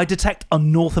 I detect a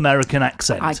North American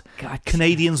accent. I gotcha.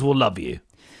 Canadians will love you.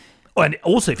 And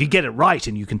also, if you get it right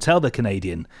and you can tell they're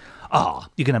Canadian,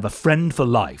 you can have a friend for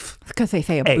life. Because they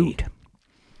say a boot.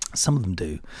 Some of them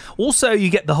do. Also, you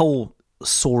get the whole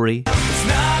sorry. It's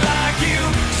not like you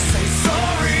to say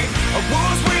sorry. I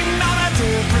was waiting on a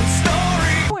different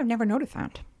story. Oh, I've never noticed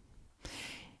that.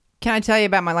 Can I tell you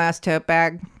about my last tote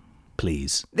bag?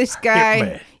 Please. This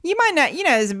guy, you might not,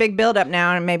 there's a big buildup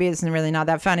now, and maybe it's really not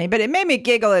that funny, but it made me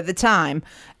giggle at the time.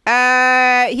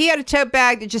 He had a tote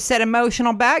bag that just said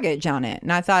emotional baggage on it,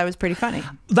 and I thought it was pretty funny.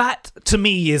 That, to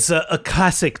me, is a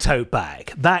classic tote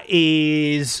bag. That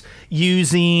is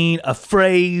using a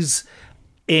phrase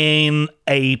in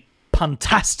a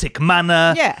puntastic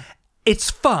manner. Yeah.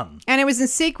 It's fun. And it was in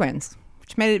sequins,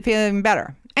 which made it feel even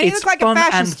better. And he It's looked like fun a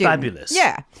fashion and student. fabulous.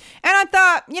 Yeah. And I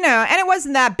thought, and it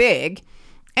wasn't that big.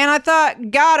 And I thought,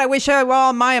 God, I wish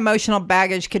all my emotional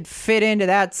baggage could fit into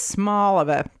that small of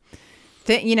a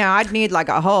thing. I'd need like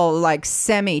a whole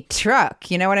semi truck.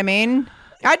 You know what I mean?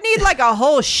 I'd need like a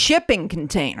whole shipping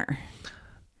container.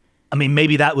 I mean,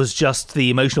 maybe that was just the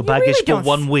emotional baggage really for don't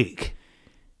 1 week.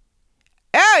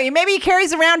 Oh, maybe he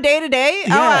carries around day to day?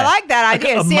 Yeah. Oh, I like that Like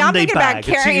idea. a See, I'm Monday thinking about bag,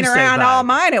 a carrying Tuesday around bag. all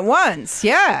mine at once.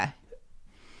 Yeah.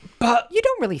 But You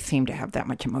don't really seem to have that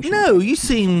much emotion. no, you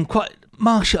seem quite...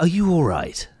 Marsha, are you all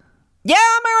right? Yeah,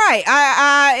 I'm all right.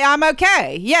 I'm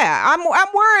okay. Yeah,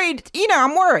 I'm worried.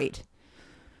 I'm worried.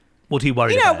 What are you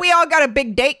worried about? We all got a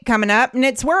big date coming up, and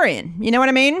it's worrying. You know what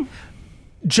I mean?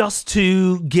 Just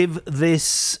to give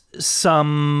this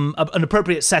an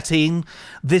appropriate setting,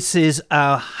 this is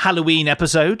a Halloween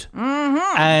episode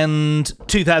and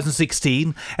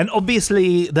 2016, and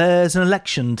obviously there's an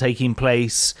election taking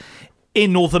place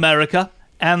in North America,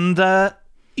 and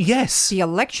yes, The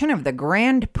election of the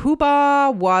Grand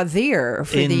Poobah Wazir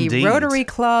for Indeed. the Rotary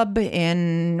Club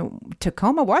in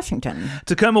Tacoma, Washington.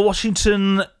 Tacoma,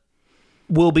 Washington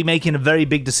will be making a very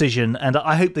big decision, and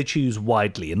I hope they choose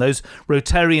widely. And those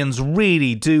Rotarians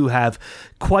really do have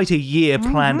quite a year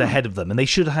planned ahead of them, and they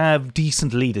should have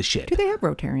decent leadership. Do they have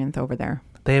Rotarians over there?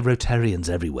 They have Rotarians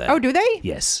everywhere. Oh, do they?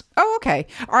 Yes. Oh, okay.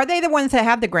 Are they the ones that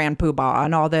have the grand poobah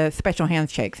and all the special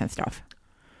handshakes and stuff?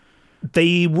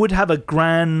 They would have a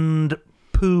grand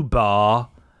poobah,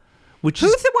 which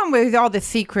Who's is... the one with all the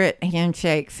secret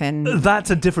handshakes and... That's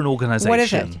a different organisation. What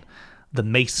is it? The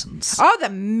Masons. Oh, the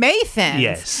Masons.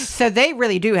 Yes. So they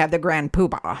really do have the grand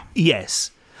poobah.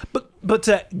 Yes. But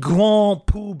Grand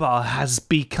Poobah has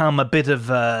become a bit of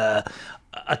a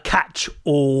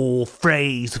catch-all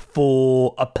phrase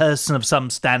for a person of some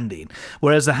standing.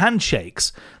 Whereas the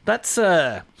handshakes, that's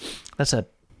a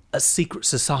secret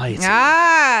society.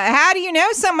 How do you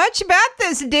know so much about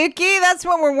this, Dookie? That's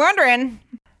what we're wondering.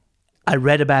 I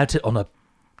read about it on a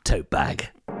tote bag.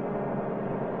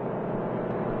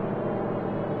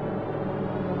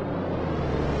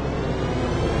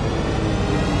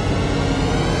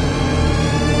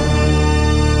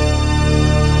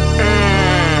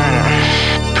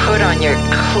 Put on your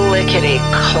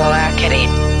clickety-clackety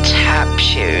tap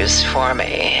shoes for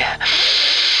me.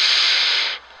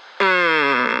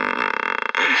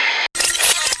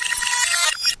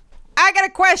 I got a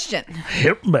question.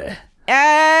 Help me.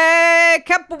 A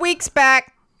couple weeks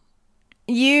back,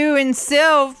 you and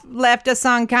Sylv left us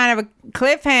on kind of a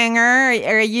cliffhanger.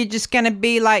 Are you just going to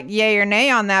be like yay or nay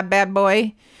on that bad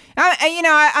boy?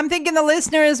 I'm thinking the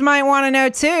listeners might want to know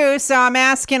too, so I'm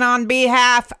asking on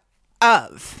behalf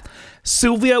of.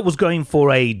 Sylvia was going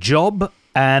for a job,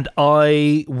 and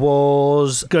I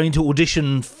was going to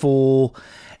audition for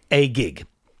a gig.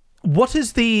 What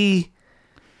is the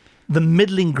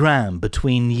middling ground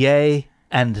between yay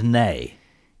and nay?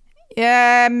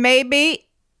 Maybe.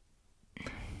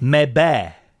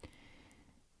 Maybe.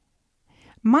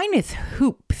 Mine is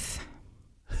hoops.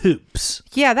 Hoops.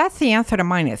 Yeah, that's the answer to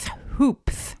mine is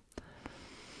hoops.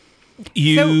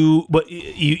 You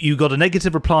got a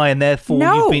negative reply, and therefore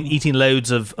No. you've been eating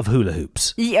loads of hula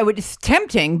hoops. Yeah, it's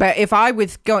tempting, but if I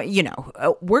was going,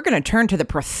 we're going to turn to the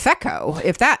Prosecco.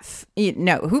 If that's,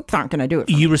 no, hoops aren't going to do it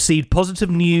for me. You received positive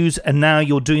news, and now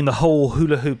you're doing the whole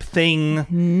hula hoop thing.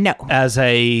 No. As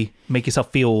a make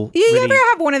yourself feel. You really... ever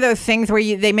have one of those things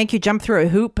where they make you jump through a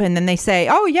hoop and then they say,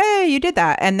 oh, yeah, you did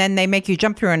that. And then they make you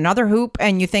jump through another hoop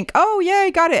and you think, oh, yeah,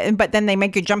 you got it. But then they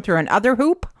make you jump through another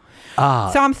hoop.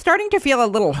 So I'm starting to feel a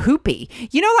little hoopy.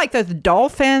 You know, like those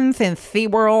dolphins in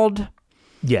SeaWorld?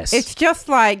 Yes. It's just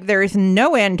like there's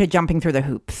no end to jumping through the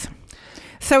hoops.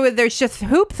 So there's just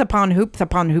hoops upon hoops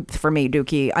upon hoops for me,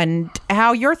 Dookie. And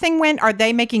how your thing went, are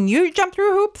they making you jump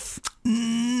through hoops?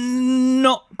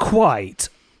 Not quite.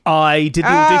 I did the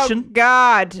audition. Oh,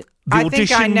 God. The I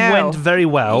think I audition know. went very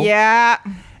well. Yeah.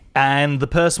 And the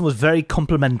person was very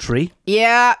complimentary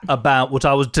Yeah. about what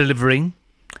I was delivering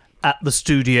at the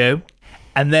studio.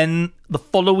 And then the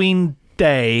following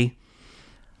day,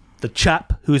 the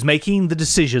chap who was making the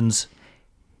decisions,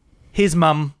 his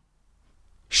mum,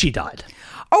 she died.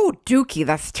 Oh, Dookie,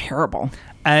 that's terrible.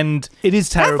 And it is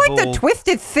terrible. That's like the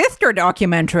Twisted Sister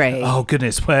documentary. Oh,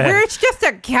 goodness, where it's just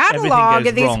a catalog everything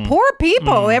of these goes wrong. poor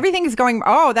people. Everything's going,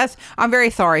 I'm very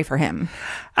sorry for him.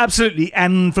 Absolutely.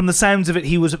 And from the sounds of it,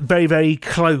 he was very, very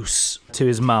close to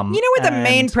his mum. You know what the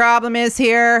main problem is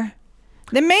here?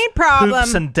 The main problem...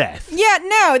 Hoops and death. Yeah,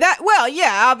 no,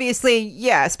 obviously,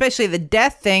 especially the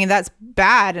death thing, that's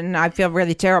bad, and I feel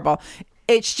really terrible.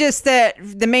 It's just that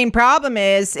the main problem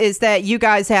is that you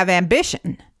guys have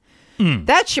ambition.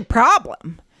 That's your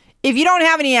problem. If you don't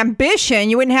have any ambition,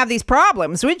 you wouldn't have these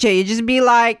problems, would you? You'd just be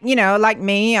like, like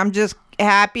me, I'm just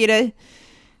happy to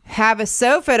have a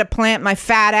sofa to plant my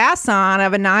fat ass on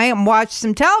of a night and watch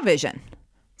some television.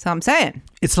 That's all I'm saying.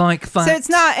 It's like that. So it's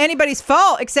not anybody's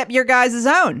fault except your guys'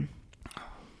 own.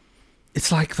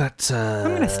 It's like that.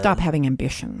 I'm going to stop having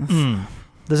ambitions.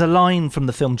 There's a line from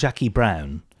the film Jackie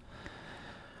Brown.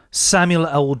 Samuel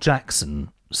L. Jackson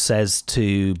says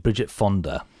to Bridget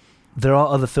Fonda, "There are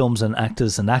other films and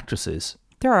actors and actresses."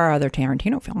 There are other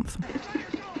Tarantino films.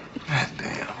 God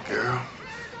damn, girl.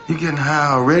 You getting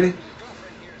high already?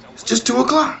 It's just 2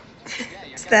 o'clock.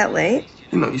 It's that late?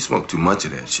 You know, you smoke too much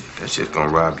of that shit. That shit's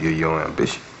gonna rob you of your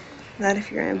ambition. Not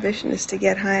if your ambition is to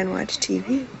get high and watch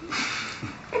TV.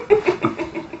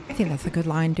 I think that's a good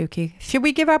line, Dookie. Should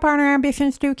we give up on our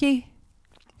ambitions, Dookie?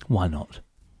 Why not?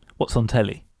 What's on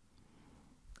telly?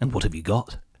 And what have you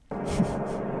got?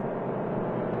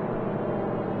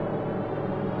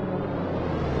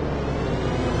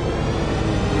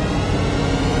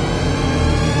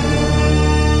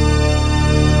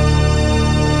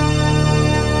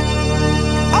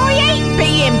 I ain't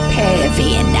being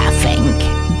pervy or nothing,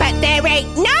 but there ain't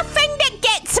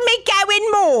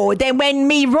when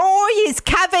me Roy is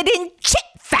covered in chip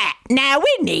fat now,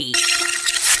 isn't he?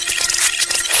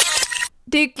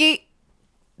 Dookie,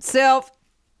 Sylph,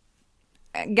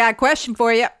 got a question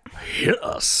for you.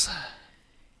 Yes.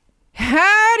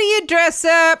 How do you dress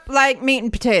up like meat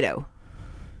and potato?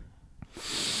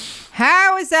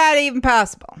 How is that even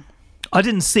possible? I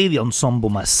didn't see the ensemble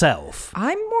myself.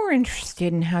 I'm more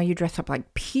interested in how you dress up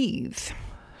like peas.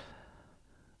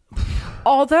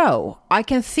 Although, I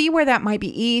can see where that might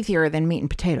be easier than meat and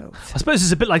potatoes. I suppose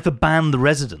it's a bit like the band The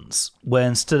Residents, where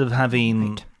instead of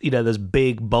having, those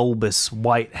big bulbous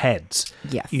white heads,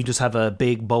 Yes. you just have a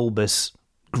big bulbous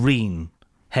green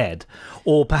head.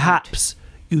 Or perhaps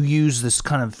you use this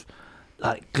kind of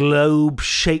like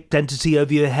globe-shaped entity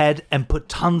over your head and put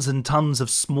tons and tons of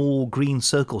small green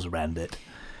circles around it.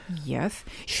 Yes.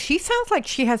 She sounds like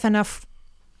she has enough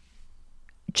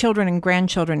children and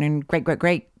grandchildren and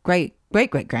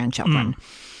great-great-great-great-great-grandchildren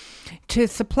to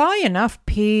supply enough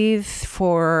peas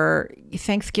for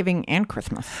Thanksgiving and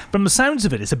Christmas. From the sounds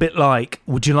of it, it's a bit like,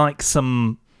 would you like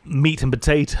some meat and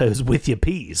potatoes with your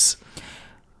peas?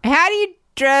 How do you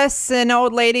dress an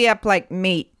old lady up like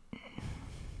meat?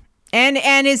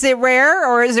 And is it rare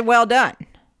or is it well done?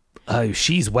 Oh,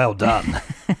 she's well done.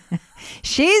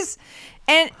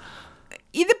 And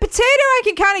the potato I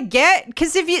can kind of get,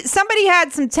 because if somebody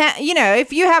had some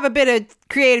if you have a bit of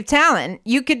creative talent,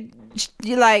 you could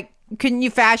couldn't you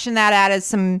fashion that out as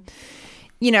some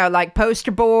like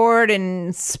poster board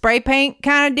and spray paint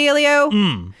kind of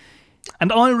dealio?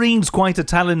 And Irene's quite a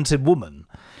talented woman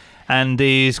and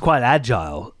is quite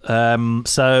agile,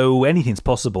 so anything's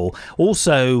possible.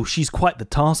 Also, she's quite the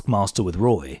taskmaster with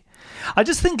Roy. I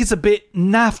just think it's a bit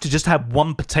naff to just have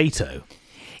one potato.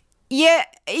 Yeah.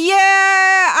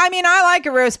 I mean, I like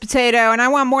a roast potato, and I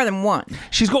want more than one.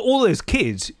 She's got all those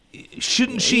kids.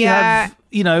 Shouldn't she have,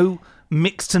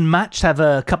 mixed and matched? Have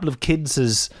a couple of kids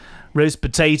as roast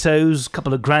potatoes, a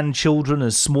couple of grandchildren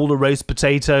as smaller roast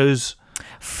potatoes.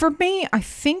 For me, I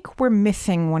think we're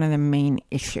missing one of the main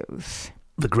issues.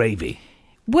 The gravy.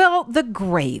 Well, the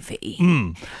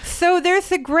gravy. So there's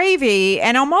the gravy,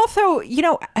 and I'm also,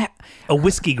 a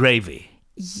whiskey gravy.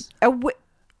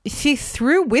 She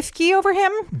threw whiskey over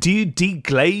him? Do you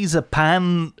deglaze a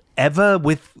pan ever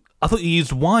with... I thought you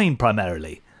used wine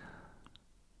primarily.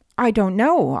 I don't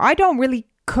know. I don't really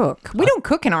cook. We don't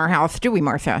cook in our house, do we,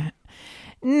 Martha?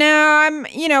 No,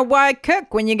 why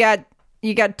cook when you got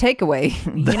takeaway?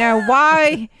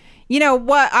 Why?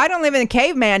 What? I don't live in the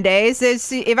caveman days.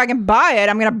 If I can buy it,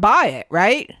 I'm going to buy it,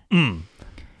 right?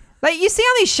 Like, you see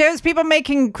on these shows, people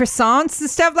making croissants and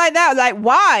stuff like that. Like,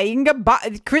 why? You can go buy...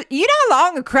 You know how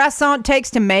long a croissant takes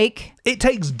to make? It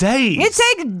takes days. It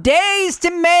takes days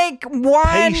to make one.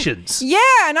 Patience. Yeah,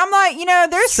 and I'm like,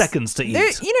 there's... Seconds to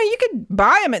eat. You could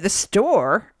buy them at the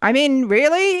store. I mean,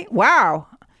 really? Wow.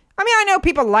 I mean, I know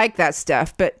people like that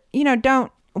stuff, but,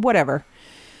 don't... Whatever.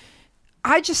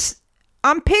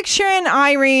 I'm picturing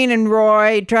Irene and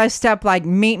Roy dressed up like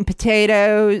meat and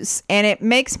potatoes, and it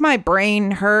makes my brain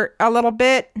hurt a little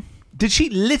bit. Did she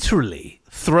literally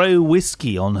throw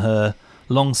whiskey on her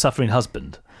long-suffering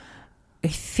husband? I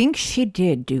think she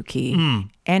did, Dookie.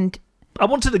 And I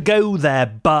wanted to go there,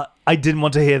 but I didn't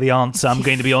want to hear the answer. I'm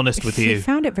going to be honest with you. She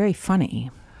found it very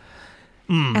funny.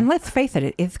 And let's face it,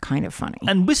 it is kind of funny.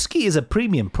 And whiskey is a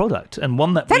premium product, and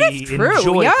one that we is true.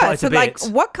 enjoy quite so a bit.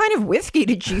 what kind of whiskey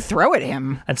did she throw at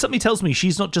him? And something tells me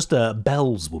she's not just a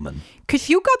Bell's woman. Because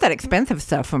you got that expensive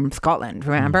stuff from Scotland,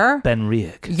 remember? Ben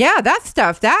Riach. Yeah, that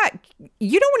stuff,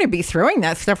 you don't want to be throwing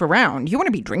that stuff around. You want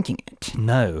to be drinking it.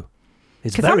 No.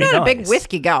 It's Because I'm very not a nice. big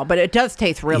whiskey gal, but it does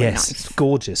taste really yes, nice.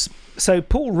 gorgeous. So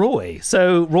poor Roy.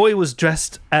 So Roy was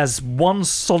dressed as one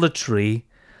solitary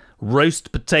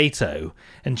roast potato,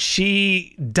 and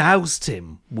she doused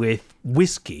him with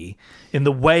whiskey in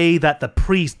the way that the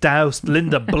priest doused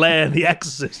Linda Blair in The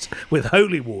Exorcist with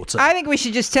holy water. I think we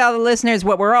should just tell the listeners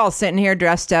what we're all sitting here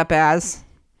dressed up as.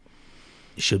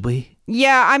 Should we?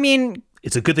 Yeah, I mean...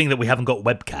 It's a good thing that we haven't got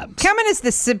webcams. Coming as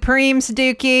the Supreme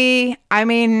Dookie. I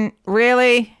mean,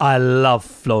 really? I love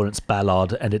Florence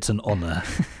Ballard, and it's an honour.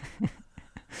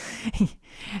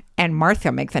 And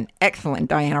Martha makes an excellent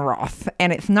Diana Ross,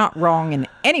 and it's not wrong in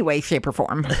any way, shape, or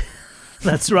form.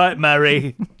 That's right,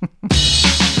 Mary.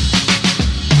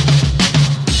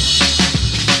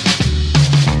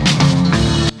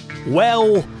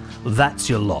 Well, that's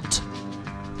your lot.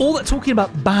 All that talking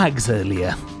about bags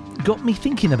earlier got me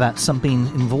thinking about something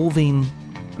involving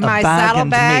My a bag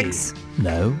saddlebags? and me.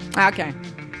 No. Okay.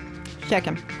 Check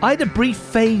him. I had a brief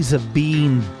phase of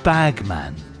being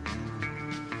bagman.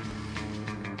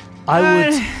 I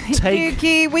would take...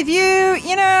 Dookie, with you,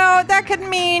 that could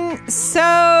mean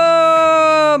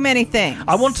so many things.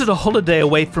 I wanted a holiday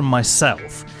away from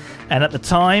myself. And at the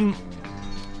time,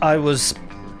 I was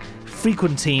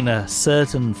frequenting a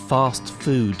certain fast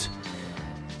food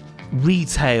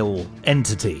retail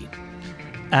entity.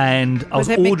 And I was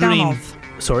it ordering... McDonald's?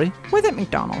 Sorry? Was it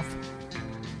McDonald's?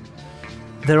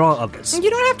 There are others. You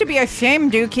don't have to be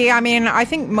ashamed, Dookie. I mean, I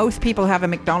think most people have a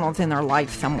McDonald's in their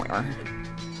life somewhere.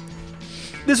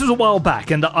 This was a while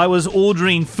back, and I was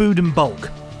ordering food in bulk.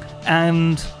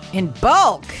 And... In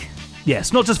bulk?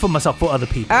 Yes, not just for myself, for other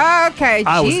people. Okay,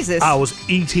 Jesus. I was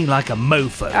eating like a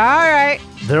mofo. All right.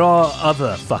 There are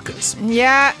other fuckers.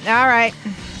 Yeah, all right.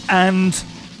 And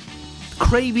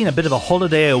craving a bit of a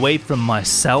holiday away from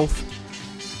myself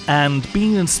and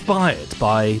being inspired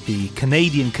by the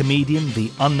Canadian comedian,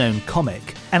 the Unknown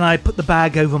Comic, and I put the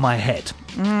bag over my head.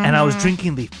 And I was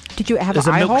drinking the... Did you have there's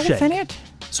a eye holes milkshake. in it?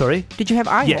 Sorry? Did you have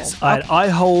eye holes? Yes, I had eye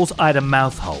holes, I had a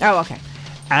mouth hole. Oh, okay.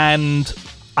 And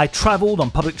I travelled on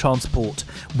public transport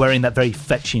wearing that very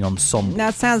fetching ensemble.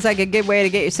 That sounds like a good way to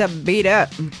get yourself beat up.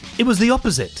 It was the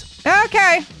opposite.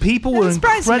 Okay. People were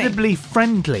incredibly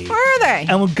friendly. Where are they?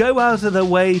 And would go out of their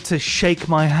way to shake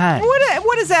my hand.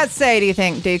 What does that say, do you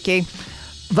think, Dookie?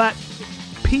 That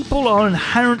people are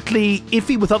inherently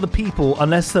iffy with other people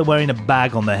unless they're wearing a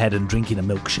bag on their head and drinking a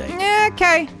milkshake. Yeah,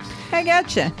 okay. I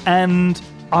gotcha. And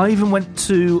I even went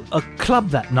to a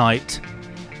club that night.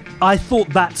 I thought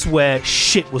that's where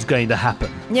shit was going to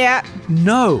happen. Yeah.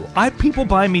 No, I had people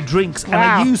buying me drinks and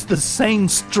I used the same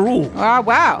straw. Oh,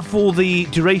 wow. For the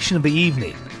duration of the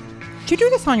evening. Did you do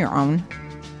this on your own?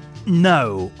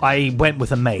 No, I went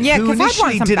with a mate Yeah, who 'cause I'd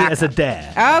want initially some did it as a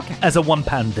backup. dare. Okay. As a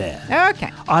 £1 dare.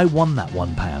 Okay. I won that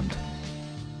 £1.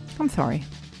 I'm sorry.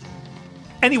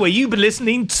 Anyway, you've been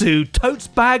listening to Totes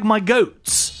Bag My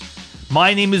Goats.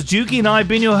 My name is Dookie and I've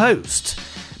been your host.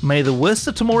 May the worst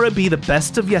of tomorrow be the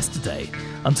best of yesterday.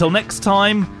 Until next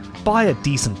time, buy a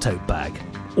decent tote bag.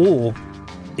 Or,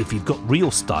 if you've got real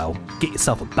style, get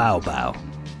yourself a bow bow.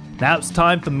 Now it's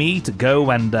time for me to go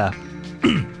and,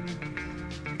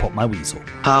 pop my weasel.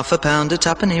 Half a pound of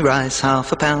tuppenny rice,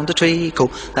 half a pound of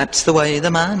treacle. That's the way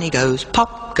the money goes.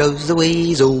 Pop goes the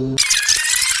weasel.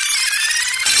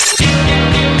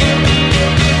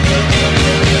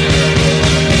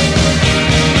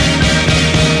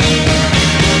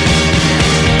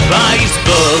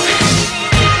 Facebook.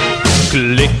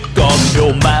 Click on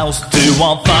your mouse to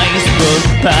our Facebook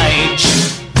page.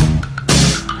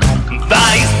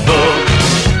 Facebook.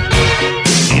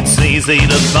 It's easy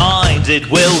to find, it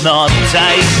will not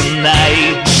take an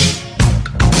age.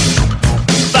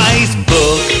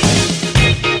 Facebook.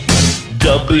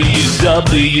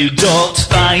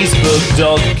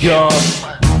 www.facebook.com/.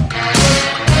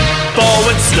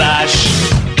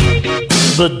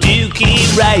 The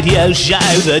Dookie Radio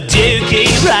Show, the Dookie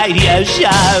Radio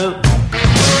Show.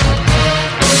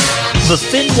 The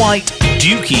thin white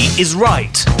Dookie is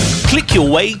right. Click your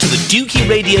way to the Dookie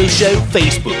Radio Show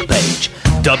Facebook page.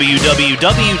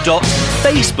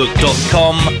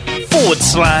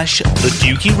 www.facebook.com/The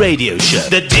Dookie Radio Show.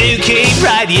 The Dookie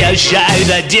Radio Show,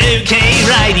 the Dookie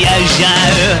Radio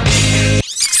Show.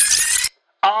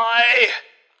 I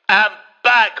am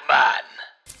Bagman.